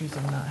the issues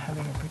of not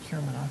having a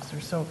procurement officer,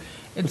 so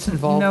it's What's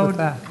involved with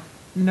that?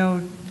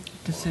 no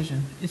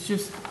decision, it's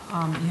just,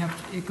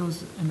 it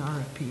goes, an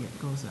RFP, it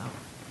goes out.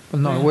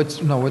 Well, what's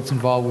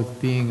involved with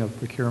being a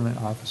procurement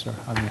officer?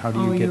 I mean, how do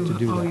you get to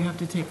do Oh, you that? have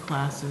to take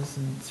classes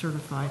and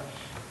certify.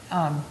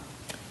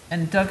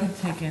 And Doug had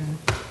taken,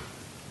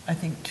 I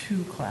think,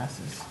 2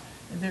 classes.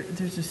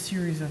 There's a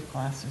series of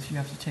classes you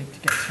have to take to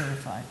get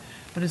certified.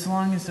 But as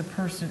long as the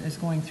person is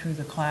going through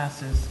the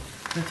classes,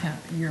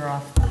 you're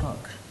off the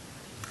hook.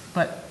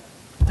 But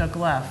Doug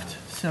left,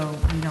 so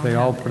we don't They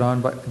all have it. put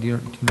on by, do you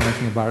know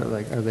anything about it?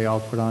 Like, are they all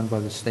put on by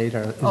the state,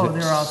 or is Oh, it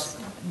they're all,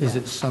 Is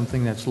it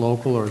something that's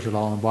local, or is it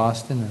all in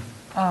Boston?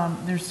 or-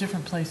 there's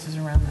different places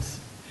around this.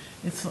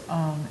 It's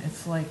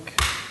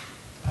like,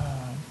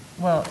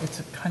 well, it's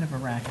a kind of a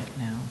racket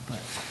now, but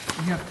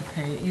you have to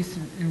pay.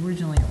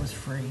 Originally it was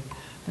free,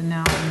 but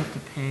now you have to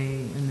pay,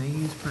 and they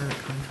use private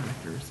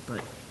contractors,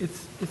 but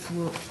it's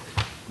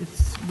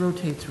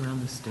rotates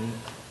around the state.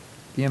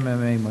 The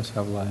MMA must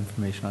have a lot of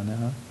information on that,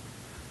 huh?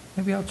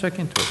 Maybe I'll check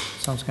into it.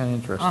 Sounds kind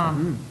of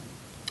interesting.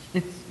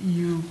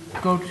 You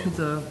go to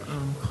the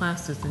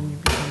classes and you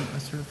become a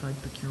certified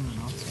procurement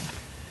officer.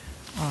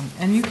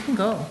 And you can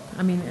go.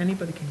 I mean,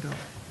 anybody can go.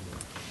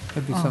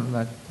 That'd be something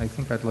that I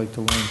think I'd like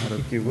to learn how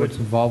to, you would. what's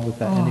involved with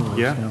that anyways,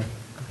 you Yeah. know?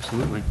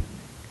 Absolutely.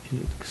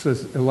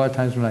 Because a lot of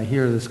times when I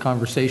hear this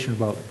conversation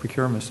about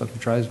procurement stuff,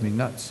 it drives me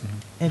nuts. You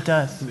know? It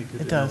does.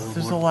 It does.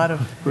 There's a lot of,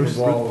 It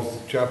involves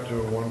chapter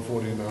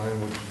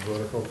 149, which is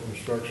vertical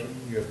construction.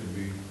 You have to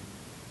be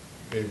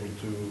able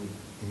to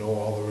know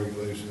all the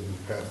regulations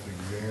and pass the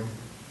exam.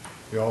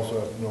 You also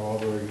have to know all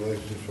the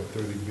regulations for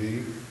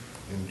 30B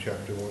in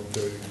chapter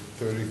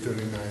 130,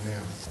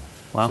 39M.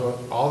 Wow. So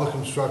all the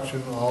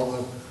construction, all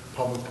the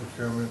public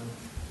procurement,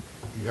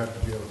 you have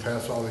to be able to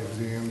pass all the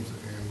exams,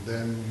 and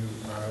then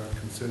you are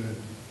considered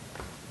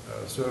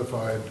a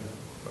certified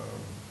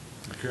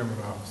procurement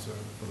officer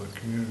for the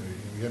community.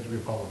 And you have to be a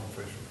public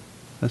official.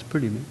 That's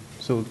pretty neat.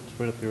 So it's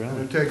right up your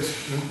And alley.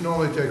 it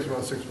normally takes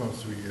about 6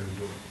 months to a year to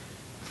do it.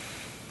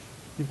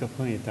 You've got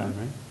plenty of time,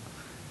 right?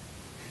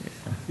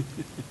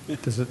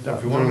 Does it,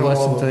 If you wanna know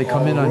listen, all do the- they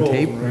come all in the on rules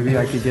tape? and Maybe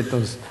I could get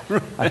those,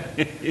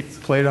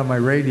 played on my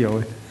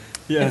radio.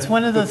 it's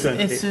one of those,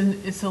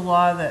 it's a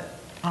law that,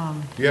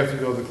 You have to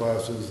go to the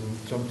classes, and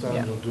sometimes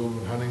Yeah. they'll do them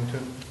in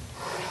Huntington.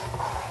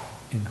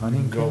 In You can go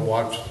Huntington?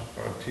 watch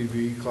a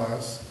TV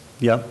class,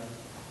 Yep.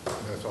 and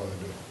that's all they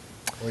do.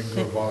 Or you can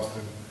go to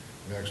Boston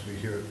and actually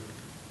hear it,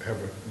 have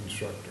an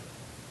instructor.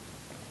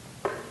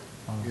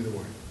 Either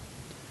way.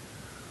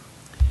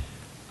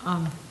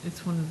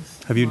 it's one of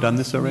the. Have you done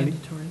laws, this already?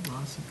 Mandatory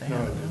laws that they No, I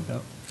have didn't.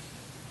 now.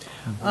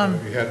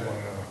 We had one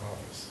in our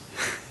office.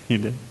 You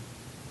did?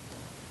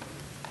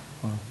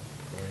 Wow.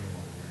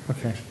 I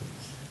don't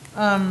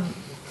know. Um,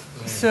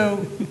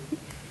 So,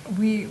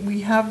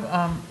 we have,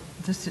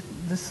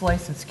 this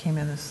license came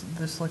in,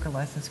 this liquor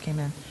license came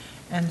in,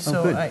 and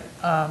so good.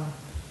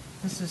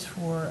 this is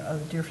for a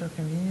Deerfield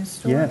convenience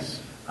store. Yes.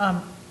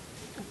 Um,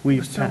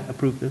 We've So-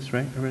 approved this,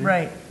 right, already?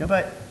 Right, Yep.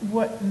 but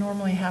what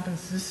normally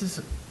happens, this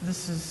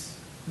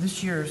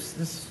year's,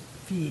 this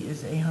fee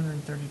is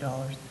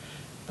 $830,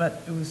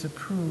 but it was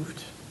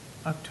approved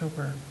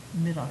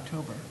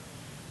mid-October,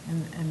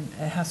 and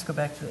it has to go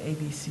back to the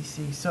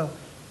ABCC. So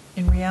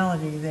in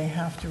reality, they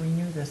have to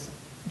renew this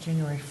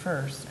January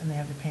 1st, and they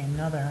have to pay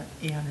another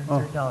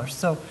 $830.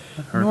 So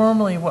that hurts.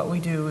 normally what we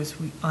do is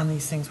on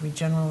these things, we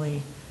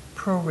generally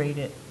prorate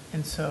it,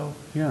 and so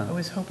Yeah. I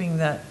was hoping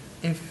that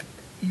if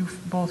you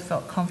both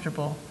felt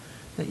comfortable,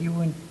 that you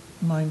wouldn't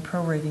mind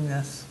prorating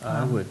this.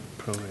 I would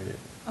prorate it.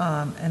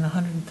 And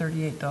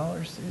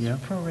 $138 is Yeah.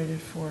 prorated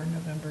for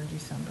November and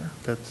December.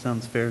 That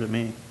sounds fair to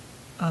me.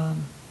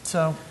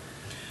 So,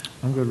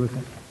 I'm good with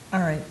it.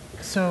 all right,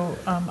 so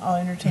I'll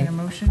entertain a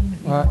motion,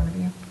 either Uh, one of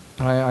you.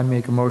 I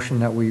make a motion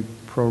that we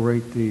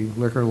prorate the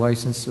liquor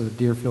license of the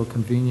Deerfield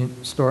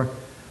Convenience Store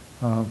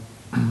for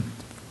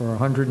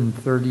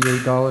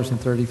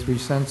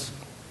 $138.33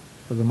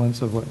 for the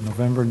months of,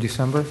 November and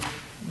December?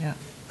 Yeah,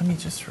 let me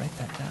just write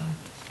that down.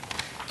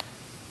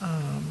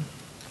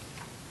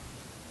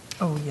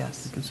 Oh,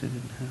 yes, Because they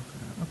didn't have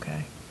that.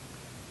 okay.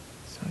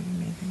 So you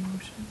made the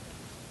motion.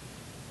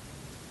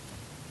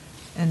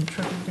 And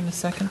Trevor, you're going to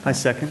second that? I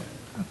second.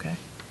 Okay.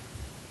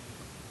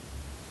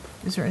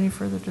 Is there any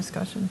further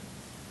discussion?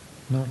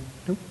 No?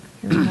 Nope.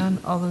 Hearing none,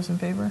 all those in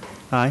favor?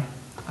 Aye.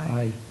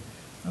 Aye.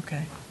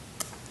 Okay.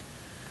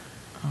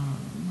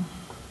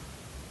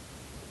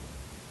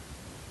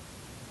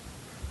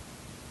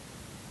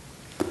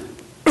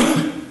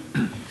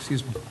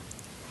 Excuse me.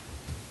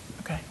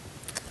 Okay.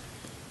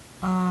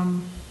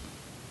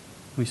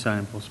 We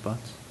sign both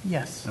spots?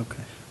 Yes.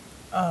 Okay.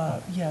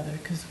 Yeah,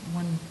 because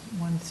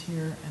one's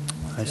here and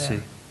then one's I there.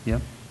 see.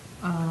 Yep.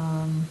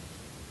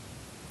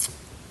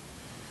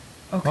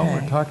 While we're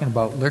Okay. talking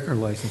about liquor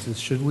licenses,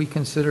 should we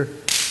consider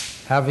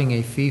having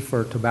a fee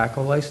for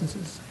tobacco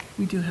licenses?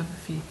 We do have a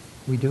fee.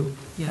 We do? I didn't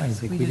Yes,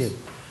 think we we just- did.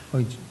 Oh,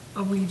 you-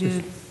 We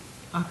did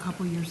a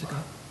couple years ago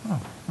Oh,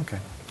 okay.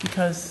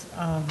 because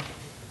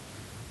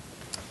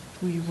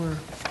we were,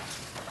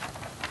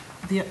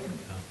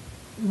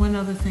 one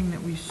other thing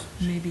that we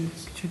maybe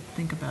should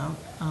think about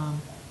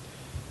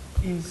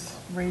is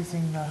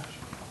raising the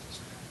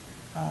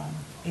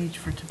age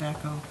for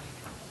tobacco.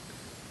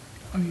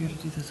 Oh, you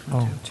gotta do this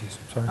one Oh, too. jeez,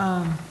 I'm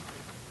sorry.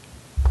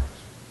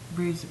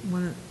 Raise,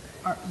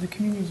 the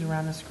communities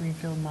around us,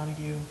 Greenfield,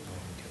 Montague,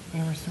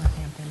 Amherst,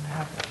 Northampton,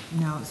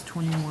 now it's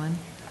 21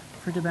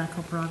 for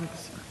tobacco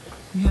products.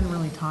 We hadn't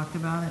really talked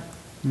about it,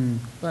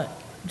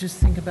 but just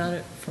think about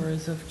it for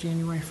as of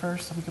January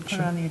 1st, so we could put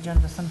it on the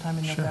agenda sometime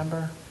in Sure.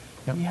 November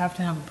Yep. You have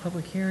to have a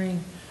public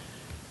hearing.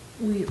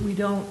 We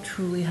don't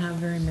truly have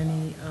very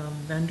many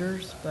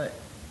vendors, but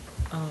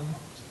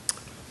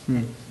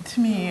to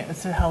me,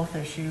 it's a health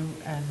issue,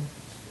 and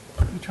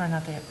we try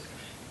not to.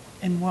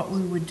 And what we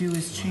would do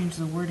is change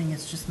the wording.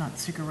 It's just not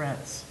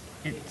cigarettes.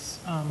 It's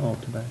All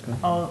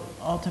tobacco.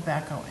 all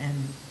tobacco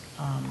and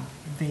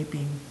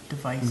vaping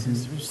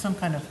devices. There's some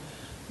kind of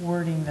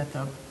wording that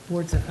the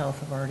boards of health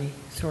have already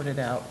sorted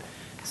out,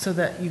 so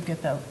that you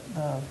get the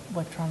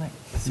electronic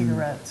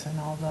cigarettes and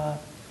all the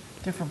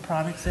different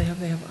products they have.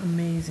 They have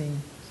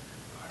amazing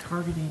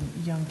targeting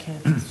young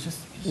kids. It's just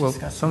Well,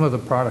 disgusting. some of the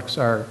products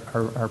are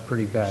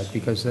pretty bad,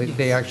 because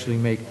they actually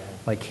make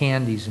like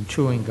candies and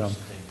chewing gum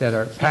that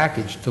are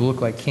packaged to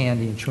look like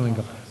candy and chewing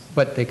gum,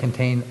 but they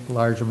contain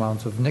large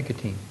amounts of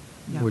nicotine,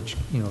 Yeah. which,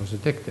 is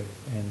addictive,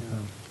 and,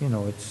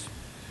 it's,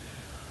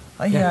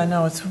 Yeah,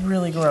 no, it's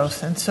really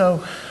gross. And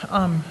so,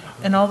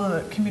 and all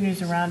the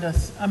communities around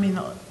us, I mean,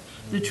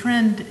 the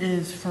trend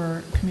is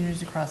for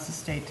communities across the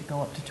state to go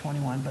up to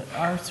 21, but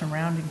our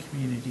surrounding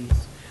communities,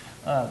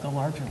 the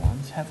larger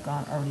ones, have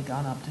already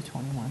gone up to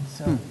 21.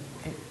 So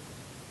it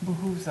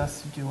behooves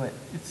us to do it.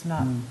 It's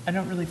not, I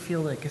don't really feel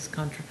like it's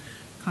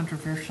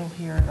controversial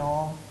here at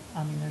all.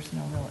 I mean, there's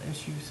no real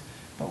issues,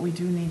 but we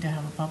do need to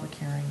have a public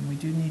hearing. We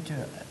do need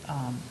to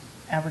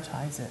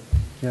advertise it.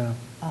 Yeah.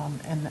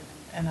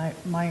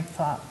 My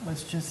thought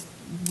was just,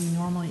 we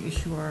normally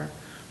issue our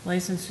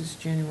licenses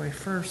January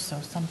 1st, so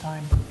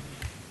sometime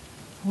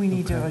we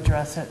need to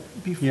address it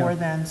before Yeah.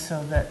 then,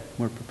 so that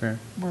We're prepared.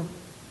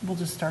 we'll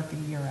just start the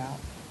year out.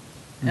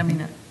 I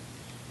mean,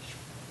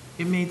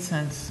 it made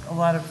sense. A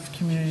lot of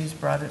communities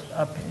brought it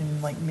up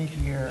in like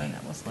mid-year, and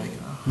it was like,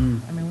 oh,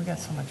 I mean, we got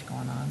so much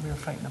going on. We were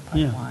fighting a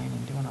Yeah. pipeline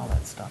and doing all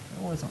that stuff.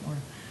 It wasn't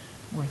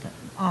worth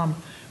it.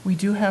 We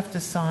do have to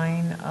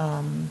sign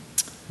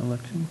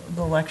Election?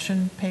 the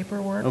election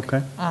paperwork.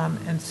 Okay.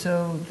 And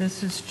so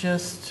this is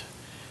just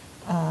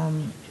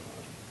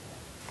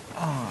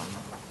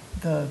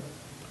the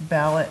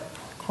ballot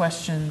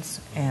questions,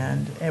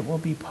 and it will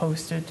be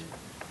posted.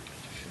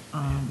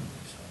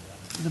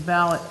 The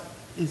ballot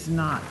is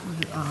not,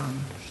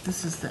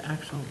 this is the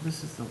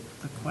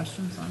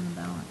questions on the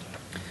ballot.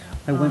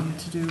 I went-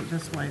 To do,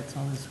 that's why it's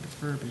all this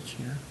verbiage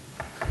here.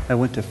 I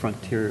went to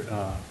Frontier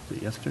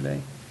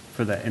yesterday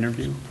for that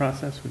interview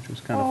process, which was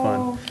kind of fun.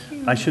 Oh,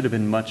 cute. I should have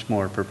been much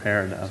more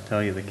prepared. I'll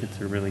tell you, the kids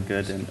are really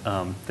good.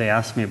 And they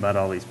asked me about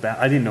all these,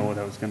 I didn't know what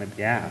I was going to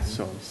be asked.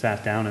 So I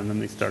sat down, and then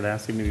they started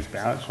asking me these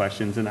ballot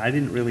questions, and I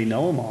didn't really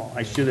know them all.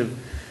 I should have,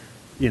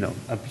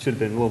 I should have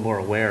been a little more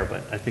aware,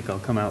 but I think I'll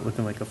come out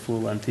looking like a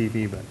fool on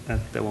TV, but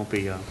that won't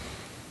be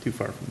too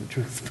far from the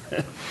truth.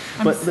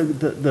 But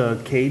the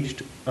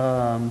caged,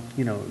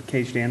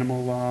 caged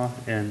animal law,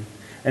 and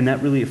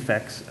that really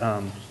affects,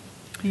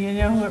 You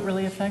know who it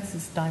really affects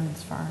is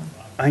Diamond's Farm.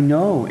 I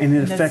know, and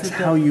it That's affects the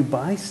how you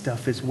buy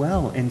stuff as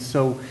well. And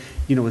so,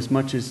 as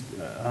much as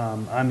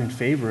I'm in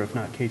favor of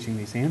not caging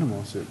these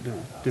animals,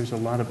 there's a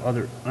lot of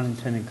other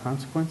unintended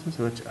consequences,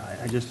 which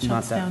I just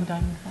not Shuts that. down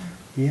Diamond Farm.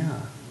 Yeah.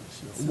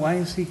 Why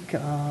is he?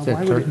 Why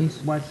would turkeys?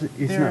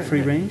 it's not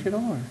free range at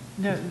all? Or?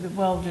 No,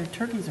 well, their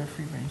turkeys are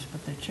free range,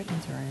 but their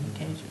chickens are in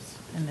cages,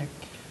 and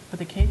but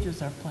the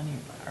cages are plenty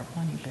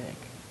big.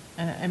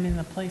 And I mean,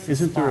 the place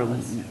is Isn't there a?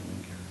 spotless.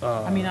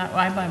 I mean,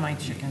 I buy my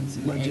chickens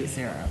and Legit. eggs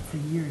there for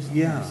years and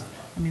Yeah. years.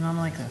 I mean, I'm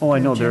like a Oh, I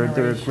know third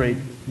they're a great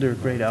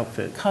generation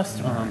outfit.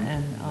 customer,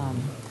 and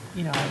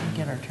we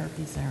get our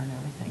turkeys there and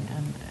everything,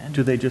 and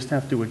Do they just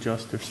have to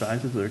adjust their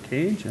size of their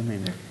cage? I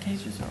mean, their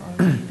cages are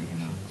already big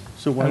enough.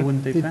 so why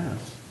wouldn't they It- pass?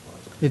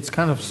 it's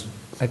kind of,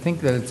 I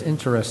think that it's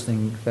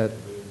interesting that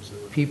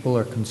people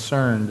are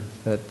concerned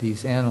that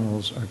these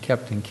animals are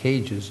kept in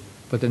cages,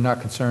 but they're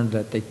not concerned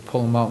that they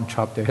pull them out and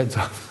chop their heads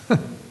off.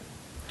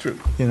 True.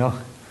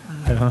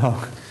 I don't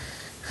know.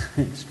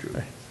 It's true.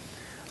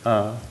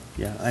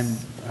 Yeah,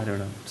 I don't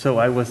know. So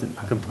I wasn't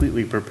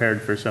completely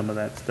prepared for some of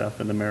that stuff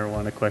and the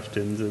marijuana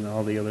questions and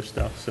all the other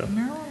stuff, so. The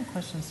marijuana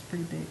question is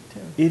pretty big, too.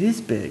 It is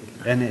big,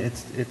 and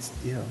it's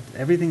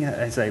everything,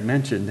 as I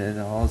mentioned, and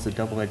all is a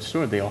double-edged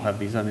sword. They all have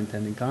these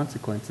unintended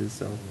consequences,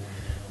 so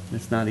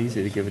it's not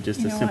easy to give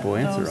just You a know simple what,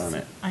 answer those- on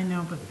it. I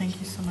know, but thank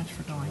you so much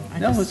for going.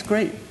 No, it's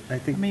great. I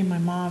think. I mean, my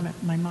mom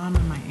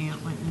and my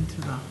aunt went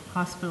into the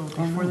hospital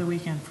before the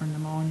weekend for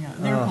pneumonia.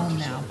 They're Oh, home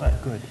now,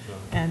 but. good.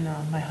 And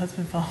my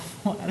husband fell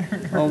off the ladder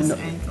and hurt Oh, his no.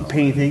 ankle.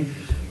 Painting.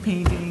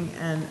 Painting,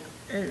 and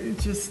it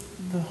just,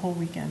 the whole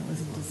weekend was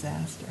a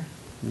disaster.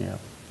 Yeah.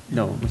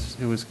 No,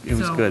 it was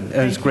So, good. It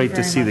thank was you great to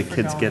very see the much for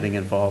kids going. getting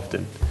involved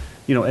and,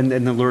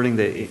 and the learning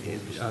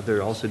that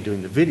they're also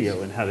doing the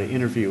video and how to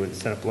interview and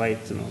set up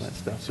lights and all that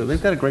stuff. So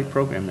they've got a great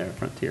program there at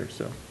Frontier,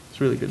 so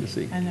it's really good to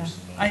see. I know.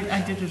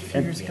 I did it a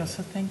few years ago,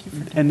 so thank you for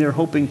doing it. And they're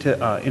hoping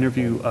to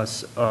interview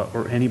us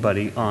or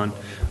anybody on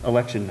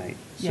election night.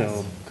 So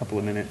Yes. a couple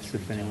of minutes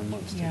if anyone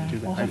wants to Yeah, do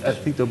that. we'll have I to-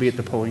 think they'll be at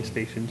the polling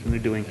stations and they're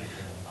doing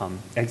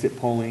exit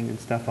polling and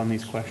stuff on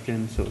these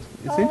questions, so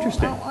it's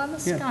interesting. Oh,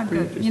 honest Yeah, to God,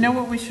 pretty good. You interesting. know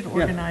what we should Yeah.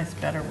 organize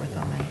better with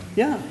them?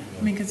 Yeah,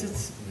 I mean, because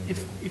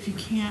if you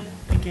can't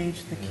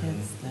engage the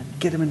kids, then.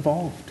 get them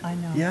involved. I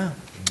know. Yeah,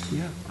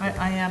 Yeah. I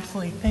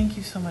absolutely, thank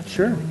you so much for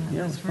Sure, doing that.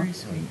 yeah, That's it's very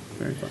fun. sweet.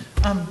 Very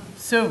fun.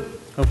 So,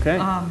 Okay.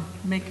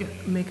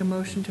 make a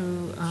motion to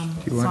you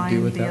want to deal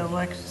sign with the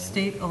that?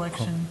 state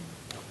election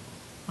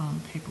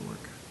paperwork.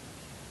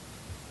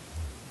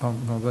 Oh,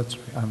 no, that's,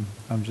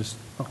 I'm just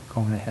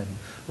going ahead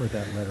with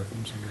that letter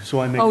from somebody. So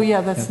I make. Oh,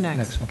 yeah, that's Yeah,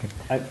 next. okay.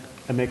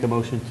 I make a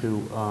motion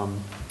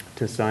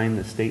to sign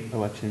the state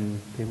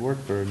election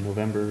paperwork for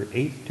November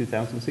 8th,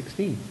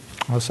 2016.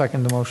 I'll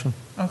second the motion.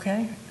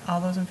 Okay,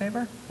 all those in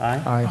favor?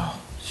 Aye? Aye.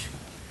 Oh, shoot.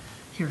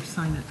 Here,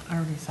 sign it. I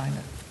already signed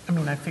it. I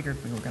mean, I figured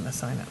we were going to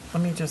sign it.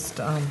 Let me just,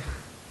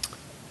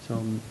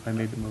 So I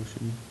made the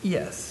motion.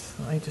 yes,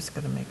 I just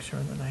got to make sure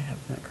that I have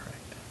that correct.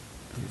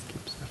 Please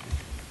keep stepping.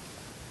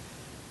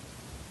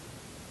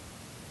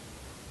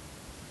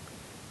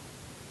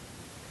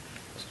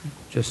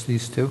 Just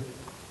these two?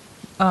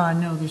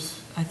 No,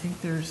 I think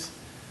there's,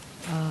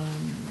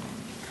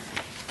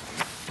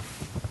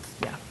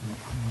 yeah,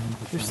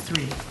 there's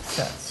 3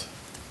 sets.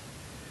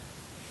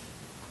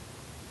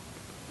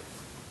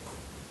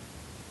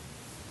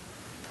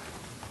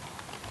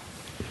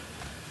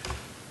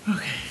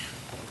 Okay.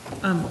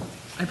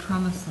 I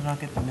promise that I'll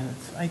get the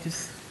minutes. I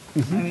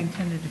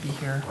intended to be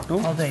here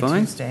Oh, all day that's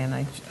fine. Tuesday, and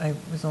I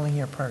was only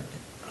here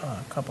a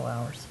couple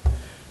hours,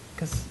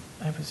 because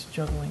I was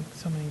juggling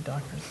so many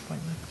doctor's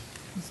appointments.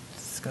 It was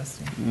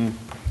disgusting.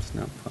 It's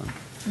not fun.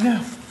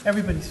 No,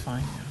 everybody's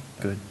fine now.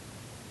 but Good.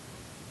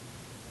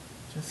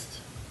 Just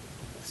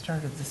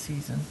started the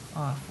season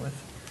off with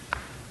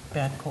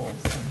bad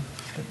colds, and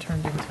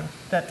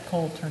that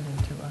cold turned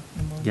into a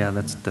pneumonia. Yeah,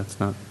 that's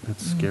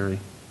scary.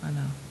 I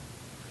know.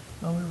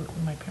 Well,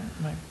 both my parents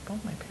were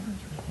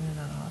in and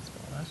out of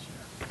hospital last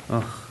year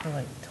Ugh. for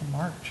like till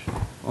March.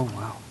 Oh,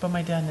 wow. But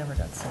my dad never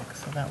got sick,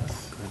 so that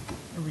was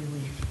a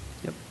relief.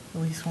 Yep.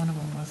 At least one of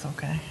them was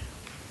okay.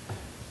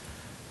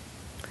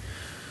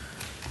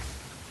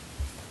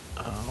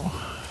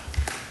 Oh,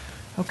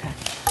 okay.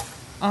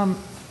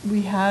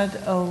 We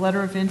had a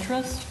letter of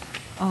interest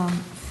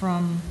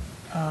from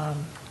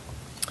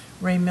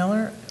Ray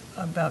Miller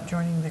about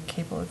joining the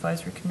Cable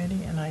Advisory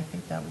Committee, and I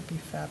think that would be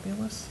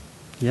fabulous.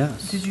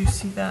 Yes. Did you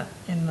see that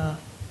in the,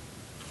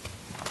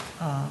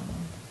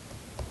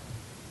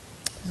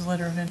 his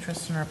letter of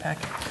interest in our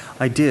packet?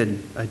 I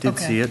did see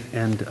Okay. it,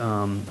 and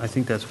I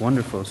think that's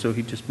wonderful. So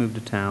he just moved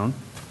to town,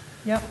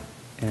 Yep,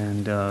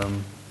 and,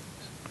 and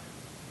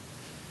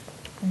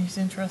he's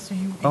interested.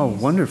 oh,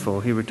 he's-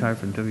 wonderful, he retired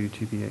from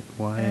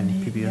WTBY and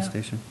he- PBS yeah,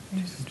 station.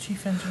 He's the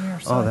chief engineer,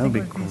 so Oh, I that would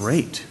think be it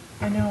great.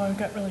 I know, I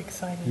got really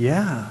excited.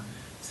 Yeah.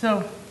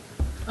 So,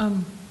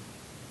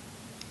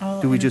 I'll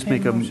Do we just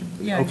make entertain a, motion.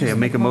 Yeah, okay, just I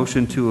make a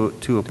motion to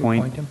appoint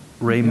appoint him?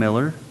 Ray Yep.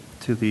 Miller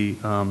to the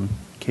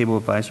Cable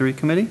Advisory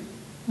Committee?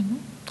 Mhm.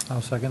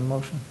 I'll second the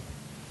motion.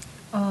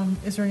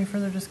 Is there any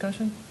further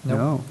discussion? Nope.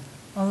 No.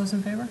 All those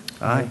in favor?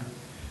 Aye.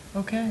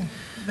 Okay,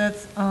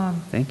 that's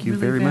Thank you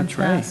really very much,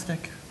 Ray.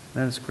 fantastic.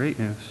 That is great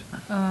news.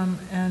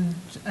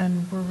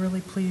 And we're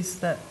really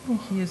pleased that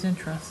he is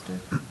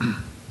interested.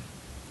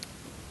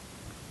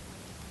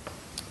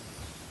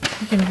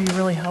 He can be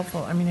really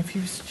helpful. I mean, if he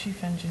was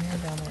chief engineer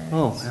down there.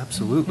 Oh, it's-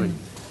 absolutely. he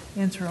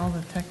can answer all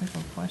the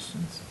technical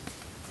questions.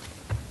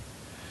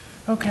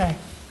 Okay.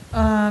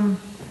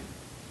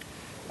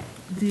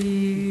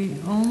 The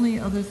only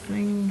other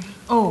thing,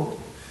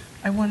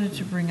 I wanted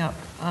to bring up,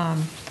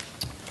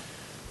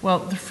 well,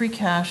 the free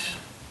cash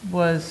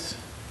was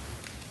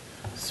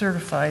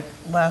certified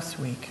last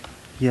week.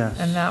 Yes.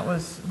 And that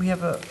was, we have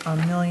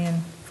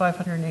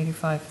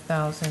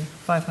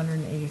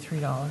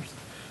 $1,585,583.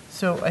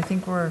 So I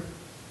think we're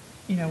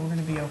going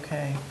to be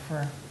okay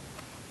for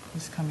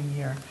this coming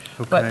year.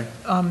 Okay. But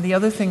the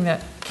other thing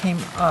that came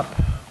up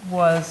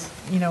was,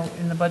 in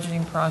the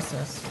budgeting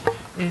process,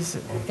 is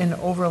the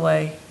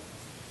overlay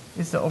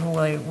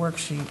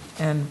worksheet.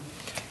 And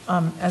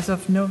as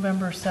of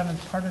November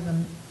 7th, part of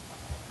the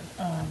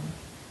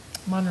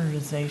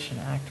Modernization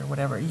Act or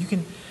whatever,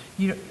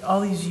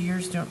 all these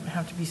years don't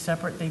have to be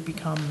separate, they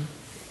become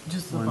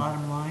just the One.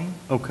 bottom line.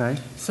 Okay.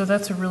 So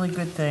that's a really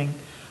good thing.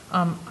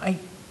 I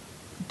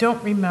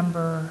don't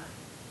remember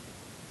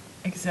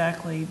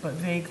exactly, but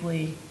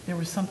vaguely, there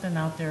was something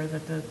out there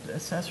that the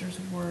assessors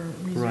were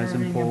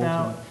reserving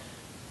poles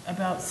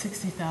about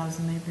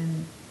 60,000 they've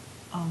been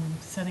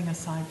setting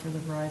aside for the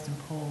Verizon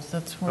poles.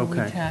 That's where we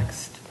Okay.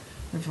 taxed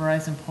the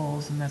Verizon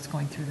poles, and that's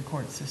going through the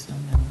court system.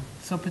 And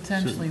so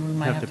potentially, we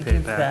might have to pay it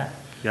give back. that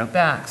Yep.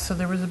 back. So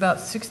there was about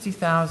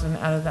 60,000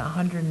 out of that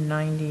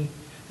 190,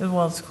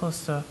 well, it's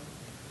close to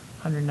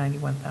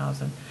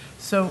 191,000.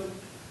 So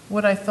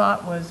what I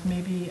thought was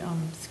maybe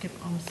Skip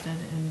Umstead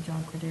and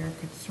John Credere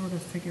could sort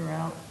of figure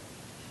out,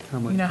 How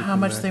much? how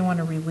much they want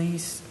to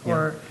release, Yeah.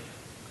 or,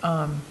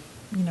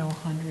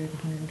 100,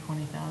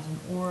 120,000,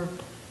 or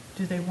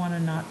do they want to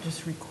not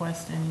just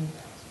request any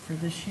for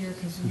this year?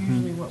 Because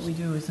usually what we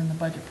do is in the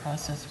budget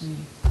process, we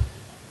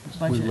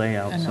budget. lay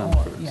out and some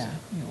all- first. Yeah,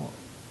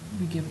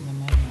 we give them the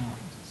money out,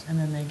 and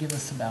then they give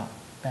us about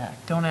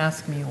back. Don't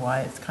ask me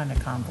why, it's kind of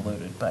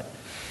convoluted, but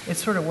it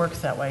sort of works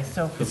that way,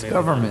 so. It's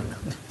government.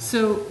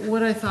 So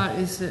what I thought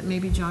is that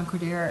maybe John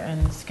Cordere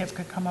and Skip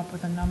could come up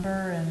with a number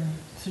and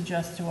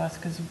suggest to us,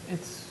 because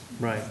it's,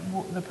 Right.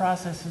 the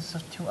process is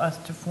to us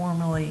to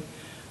formally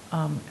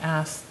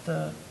ask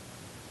the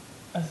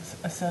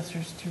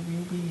assessors to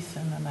release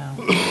an amount.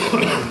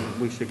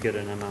 We should get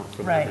an amount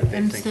for Right, that,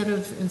 I think.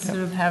 instead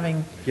of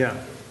having, Yeah,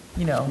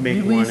 you know. make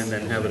one release- and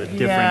then have it a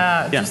different.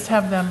 Yeah, just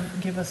have them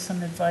give us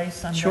some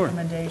advice on Sure.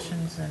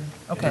 recommendations and,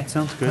 okay. That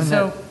sounds good.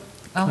 So,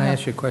 I'll Can I have-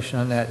 ask you a question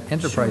on that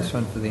enterprise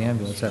fund for the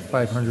ambulance, that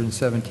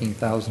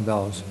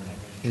 $517,000,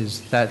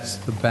 that's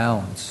the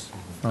balance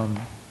from,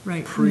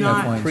 Right, Pre-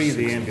 not FY. Pre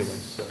the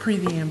ambulance. pre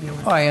the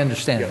ambulance. oh, I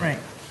understand. Right.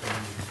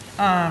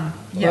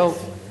 Well,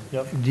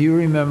 Yes, do you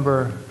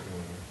remember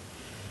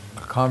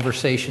a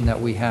conversation that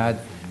we had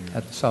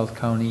at the South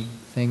County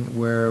thing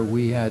where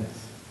we had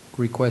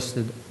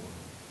requested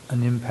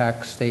an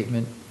impact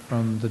statement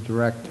from the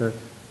director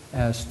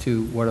as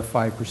to what a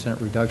 5%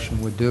 reduction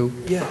would do?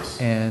 Yes.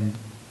 And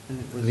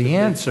the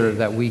answer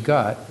that we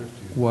got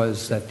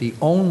was that the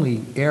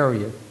only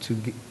area to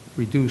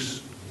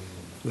reduce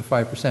the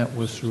 5%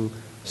 was through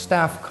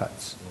staff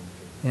cuts.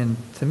 And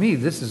to me,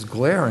 this is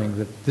glaring,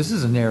 that this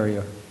is an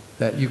area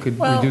that you could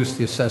Well- reduce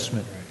the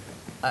assessment.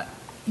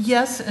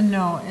 yes and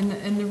no,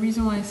 and the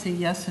reason why I say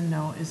yes and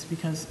no is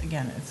because,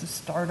 again, it's a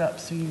startup,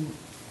 so you.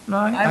 No,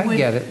 I would-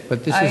 get it,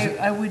 but this is,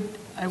 I would,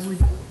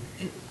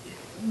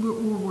 we're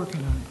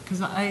working on it,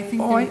 because I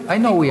think. Oh, they- I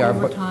know think we are,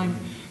 but- Overtime,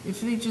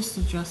 if they just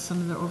adjust some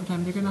of their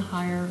overtime, they're gonna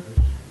hire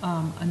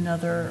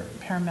another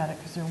paramedic,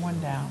 because they're one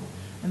down,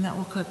 and that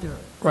will cut their.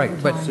 Right,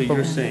 but- overtime So you're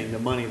and- saying the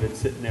money that's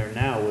sitting there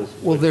now is.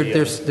 well, would be,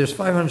 there's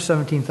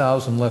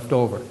 517,000 left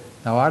over.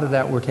 Now, out of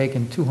that, we're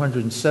taking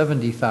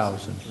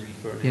 270,000,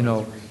 you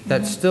know,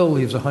 that still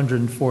leaves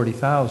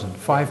 140,000.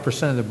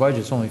 5% of the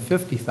budget's only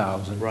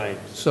 50,000. Right.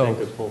 So, they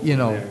could pull you from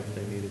know, there if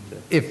they needed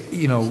to. If,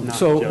 you know, It's not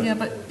so. just- Yeah,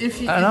 but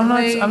if you. And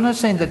I'm not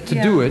saying that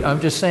to do Yeah. it, I'm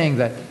just saying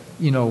that,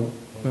 you know,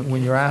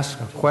 when you're asked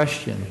a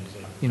question,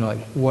 you know,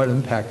 like, what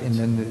impact, and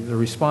then the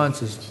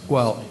response is,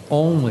 well,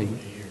 only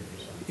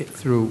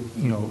through,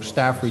 you know,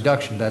 staff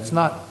reduction, that's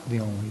not the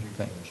only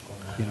thing,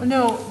 you know.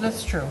 No,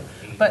 that's true,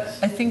 but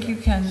I think you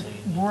can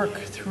work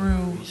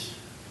through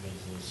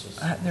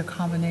their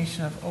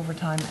combination of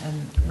overtime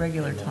and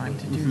regular time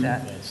to do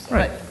that.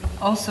 Right. But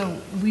also,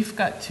 we've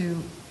got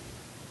to,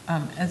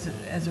 as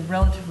a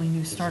relatively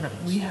new startup,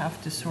 we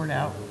have to sort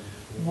out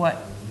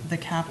what the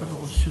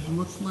capital should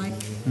look like.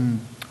 you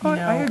Oh,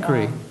 I know,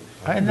 agree.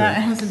 I And that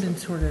agree. hasn't been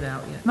sorted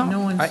out yet. No,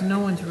 No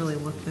one's really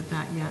looked at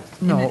that yet,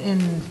 No.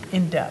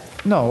 in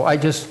depth. No, I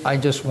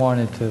just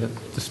wanted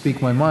to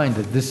speak my mind,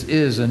 that this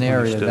is an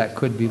area Understood. that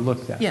could be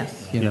looked at.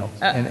 Yes. You know,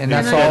 Yeah. and And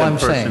that's I- all I'm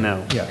Instead of saying.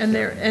 personnel. Yeah. And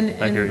there,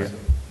 I hear you.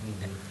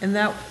 and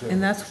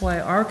that's why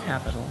our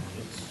capital,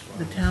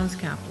 the town's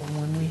capital,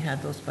 when we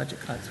had those budget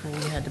cuts, where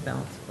we had to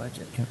balance the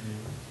budget, Yep.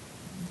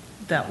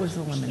 that was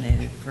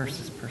eliminated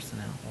versus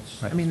personnel.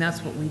 I Right. mean,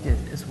 that's what we did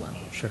as well.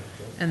 Sure.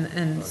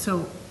 And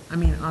so, I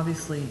mean,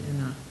 obviously,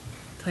 in a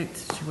tight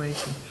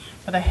situation,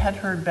 but I had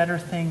heard better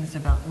things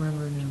about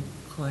revenue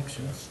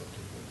collections.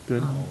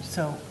 Good.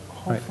 So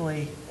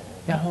hopefully,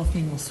 Yeah. the whole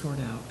thing will sort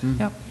out.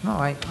 Yep, no,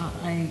 I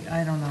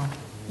don't know.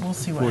 We'll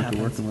see what Forward to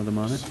happens. working with them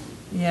on it.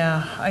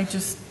 Yeah, I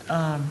just,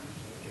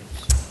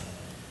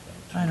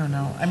 I don't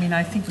know. I mean,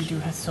 I think we do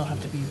still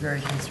have to be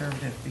very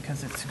conservative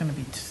because it's going to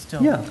be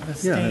still Yeah, the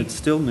state. yeah, it's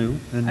still new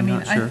and I mean,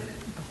 not sure.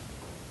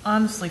 I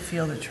honestly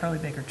feel that Charlie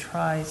Baker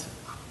tries,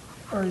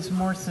 or is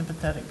more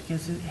sympathetic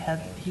because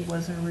he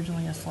was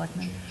originally a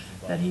selectman,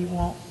 that he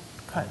won't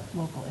cut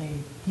local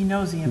aid. He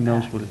knows the Who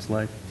impact. knows what it's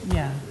like?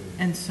 Yeah,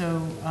 and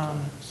so,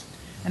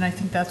 and I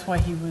think that's why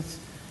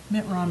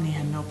Mitt Romney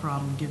had no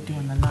problem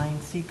doing the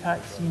 9C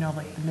cuts, you know,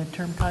 like the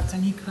midterm cuts,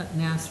 and he cut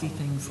nasty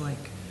things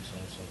like,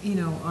 you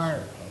know,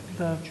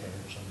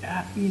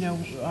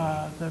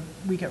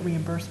 we get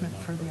reimbursement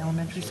for the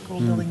elementary school,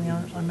 building the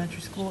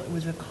elementary school. It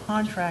was a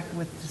contract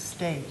with the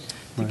state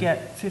to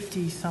get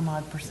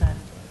 50-some-odd%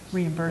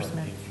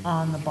 reimbursement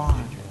on the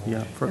bond.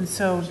 Yeah. And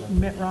so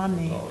Mitt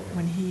Romney,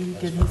 when he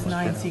did his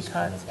 9C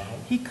cuts,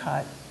 he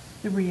cut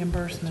the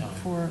reimbursement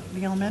for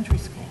the elementary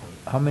school.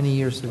 how many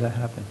years did that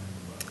happen?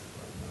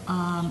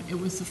 It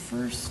was the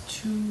first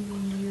 2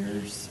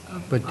 years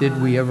of. But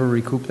did we ever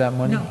recoup that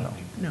money?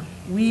 No.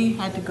 We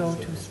had to go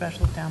to a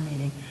special town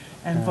meeting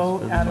and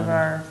vote out of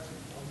our,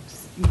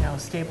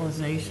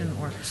 stabilization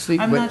or, See,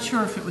 I'm but- not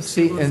sure if it was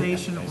see, and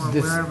stabilization or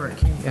this- wherever it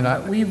came from, and I-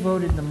 but we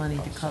voted the money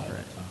to cover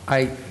it.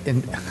 I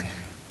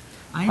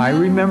I know,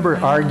 remember I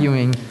know.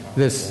 arguing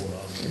this,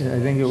 I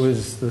think it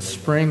was the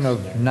spring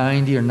of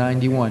 90 or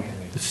 91,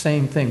 the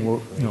same thing,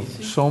 well,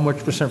 so much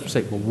percent for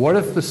state. But what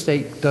if the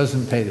state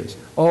doesn't pay this?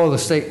 Oh, the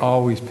state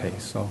always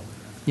pays. So,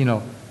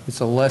 it's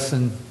a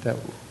lesson that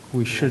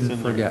we shouldn't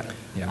Lesson learned. forget.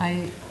 Yeah.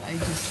 I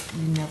just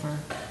never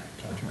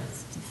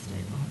trust the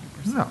state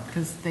 100%. No,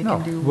 Because they no.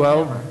 can do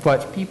Well, whatever.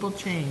 but- People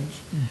change.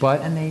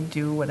 but- And they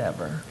do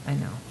whatever, I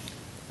know.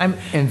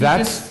 And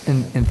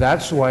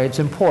that's why it's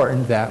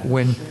important that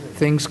when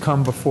things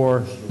come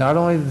before not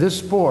only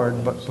this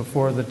board, but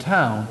before the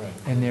town,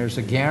 and there's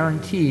a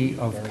guarantee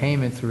of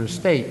payment through the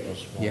state,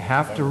 you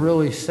have to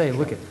really say,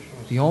 look,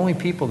 the only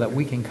people that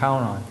we can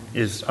count on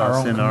Is our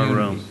us own in our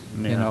community. room.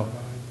 You Yeah. know,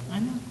 I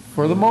know.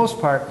 for the most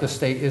part, the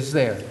state is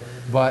there,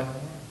 but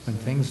when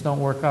things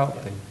don't work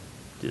out, they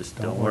Just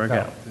don't work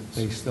out.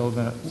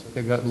 Yeah.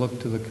 They got to look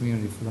to the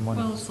community for the money.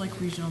 Well, it's like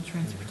regional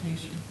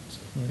transportation.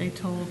 They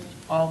told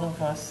all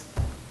of us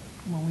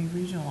when we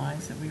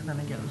regionalized that we were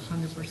gonna get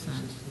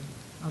 100%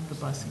 of the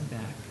busing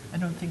back. I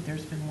don't think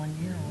there's been 1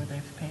 year where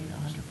they've paid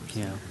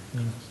 100%.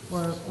 Yeah.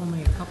 Or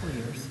only a couple of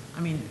years.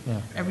 I mean,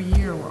 Yeah. every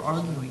year we're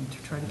arguing to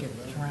try to get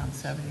to around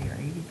 70 or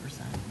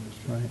 80%.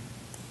 Right.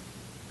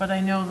 But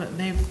I know that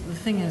the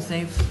thing is,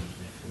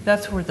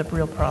 that's where the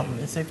real problem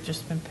is. They've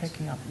just been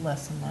picking up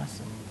less and less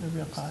of the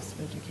real cost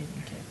of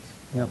educating kids.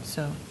 Yep.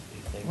 So,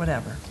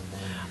 whatever.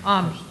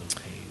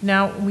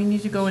 Now, we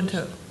need to go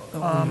into,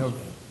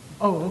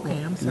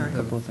 okay, I'm sorry.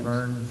 The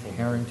Vern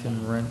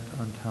Harrington rent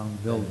on town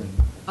building.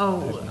 I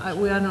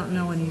don't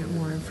know any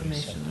more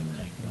information on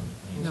that.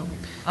 No.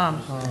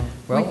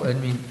 Well, I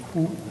mean,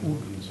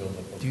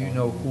 do you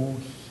know who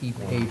he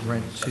paid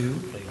rent to?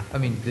 I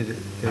mean, did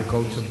it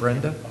go to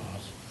Brenda?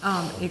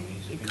 It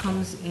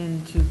comes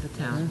into the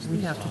town.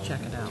 We'd have to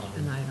check it out,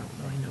 and I don't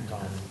really know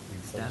what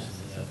the status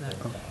is of that.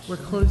 We're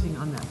closing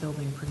on that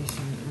building pretty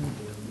soon,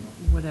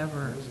 and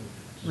whatever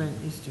rent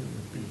is due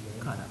would be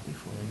caught up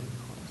before we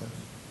close.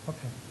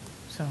 Okay.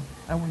 So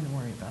I wouldn't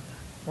worry about that.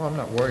 Well, I'm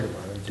not worried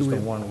about it, I just Do we-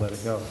 don't want to let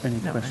it go. Any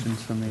No.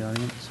 questions from the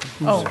audience?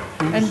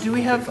 And do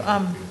we have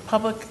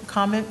public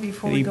comment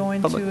before we Any go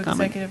into public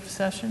comment? executive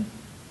session?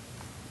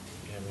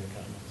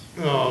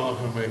 No, I'm not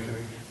gonna make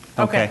any.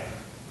 Okay,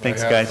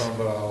 thanks, I have guys. some,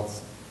 but I'll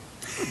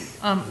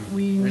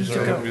We need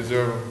to go.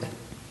 reserve them.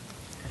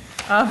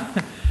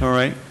 All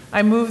right,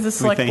 I move the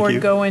select thank board you.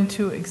 go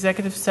into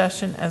executive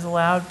session as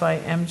allowed by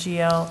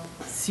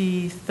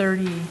MGL-C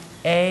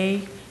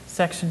 30A,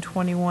 Section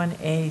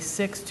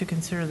 21A6, to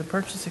consider the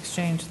purchase,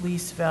 exchange,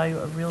 lease, value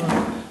of real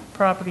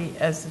property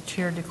as the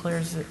chair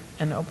declares that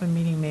an open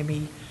meeting may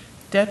be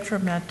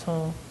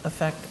detrimental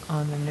effect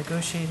on the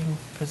negotiating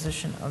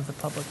position of the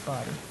public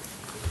body.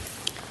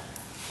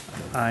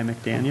 I,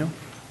 McDaniel.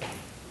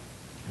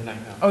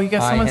 Oh, you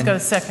got, Aye, someone's and- got a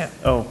second.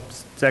 Oh,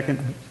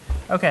 second,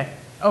 Okay.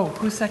 Oh,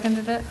 who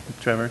seconded it?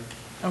 Trevor.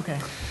 Okay.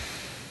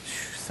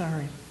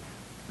 Sorry.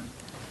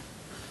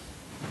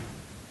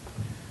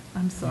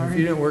 I'm If you sorry.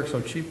 didn't work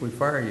so cheap, we'd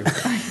fire you.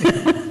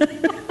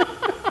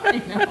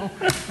 I know,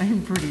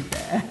 I'm pretty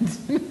bad.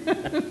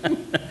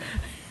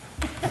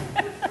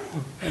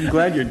 I'm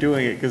glad you're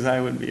doing it, because I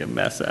would be a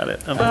mess at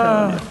it. I'm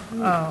telling you.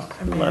 Oh,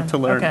 A man. lot to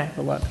learn, Okay,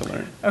 a lot to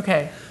learn.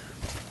 okay,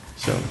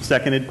 So,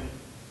 seconded,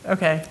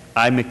 okay.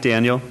 I,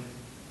 McDaniel.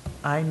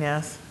 I,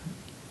 Ness.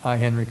 Hi,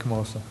 Henry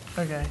Camosa.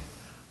 Okay.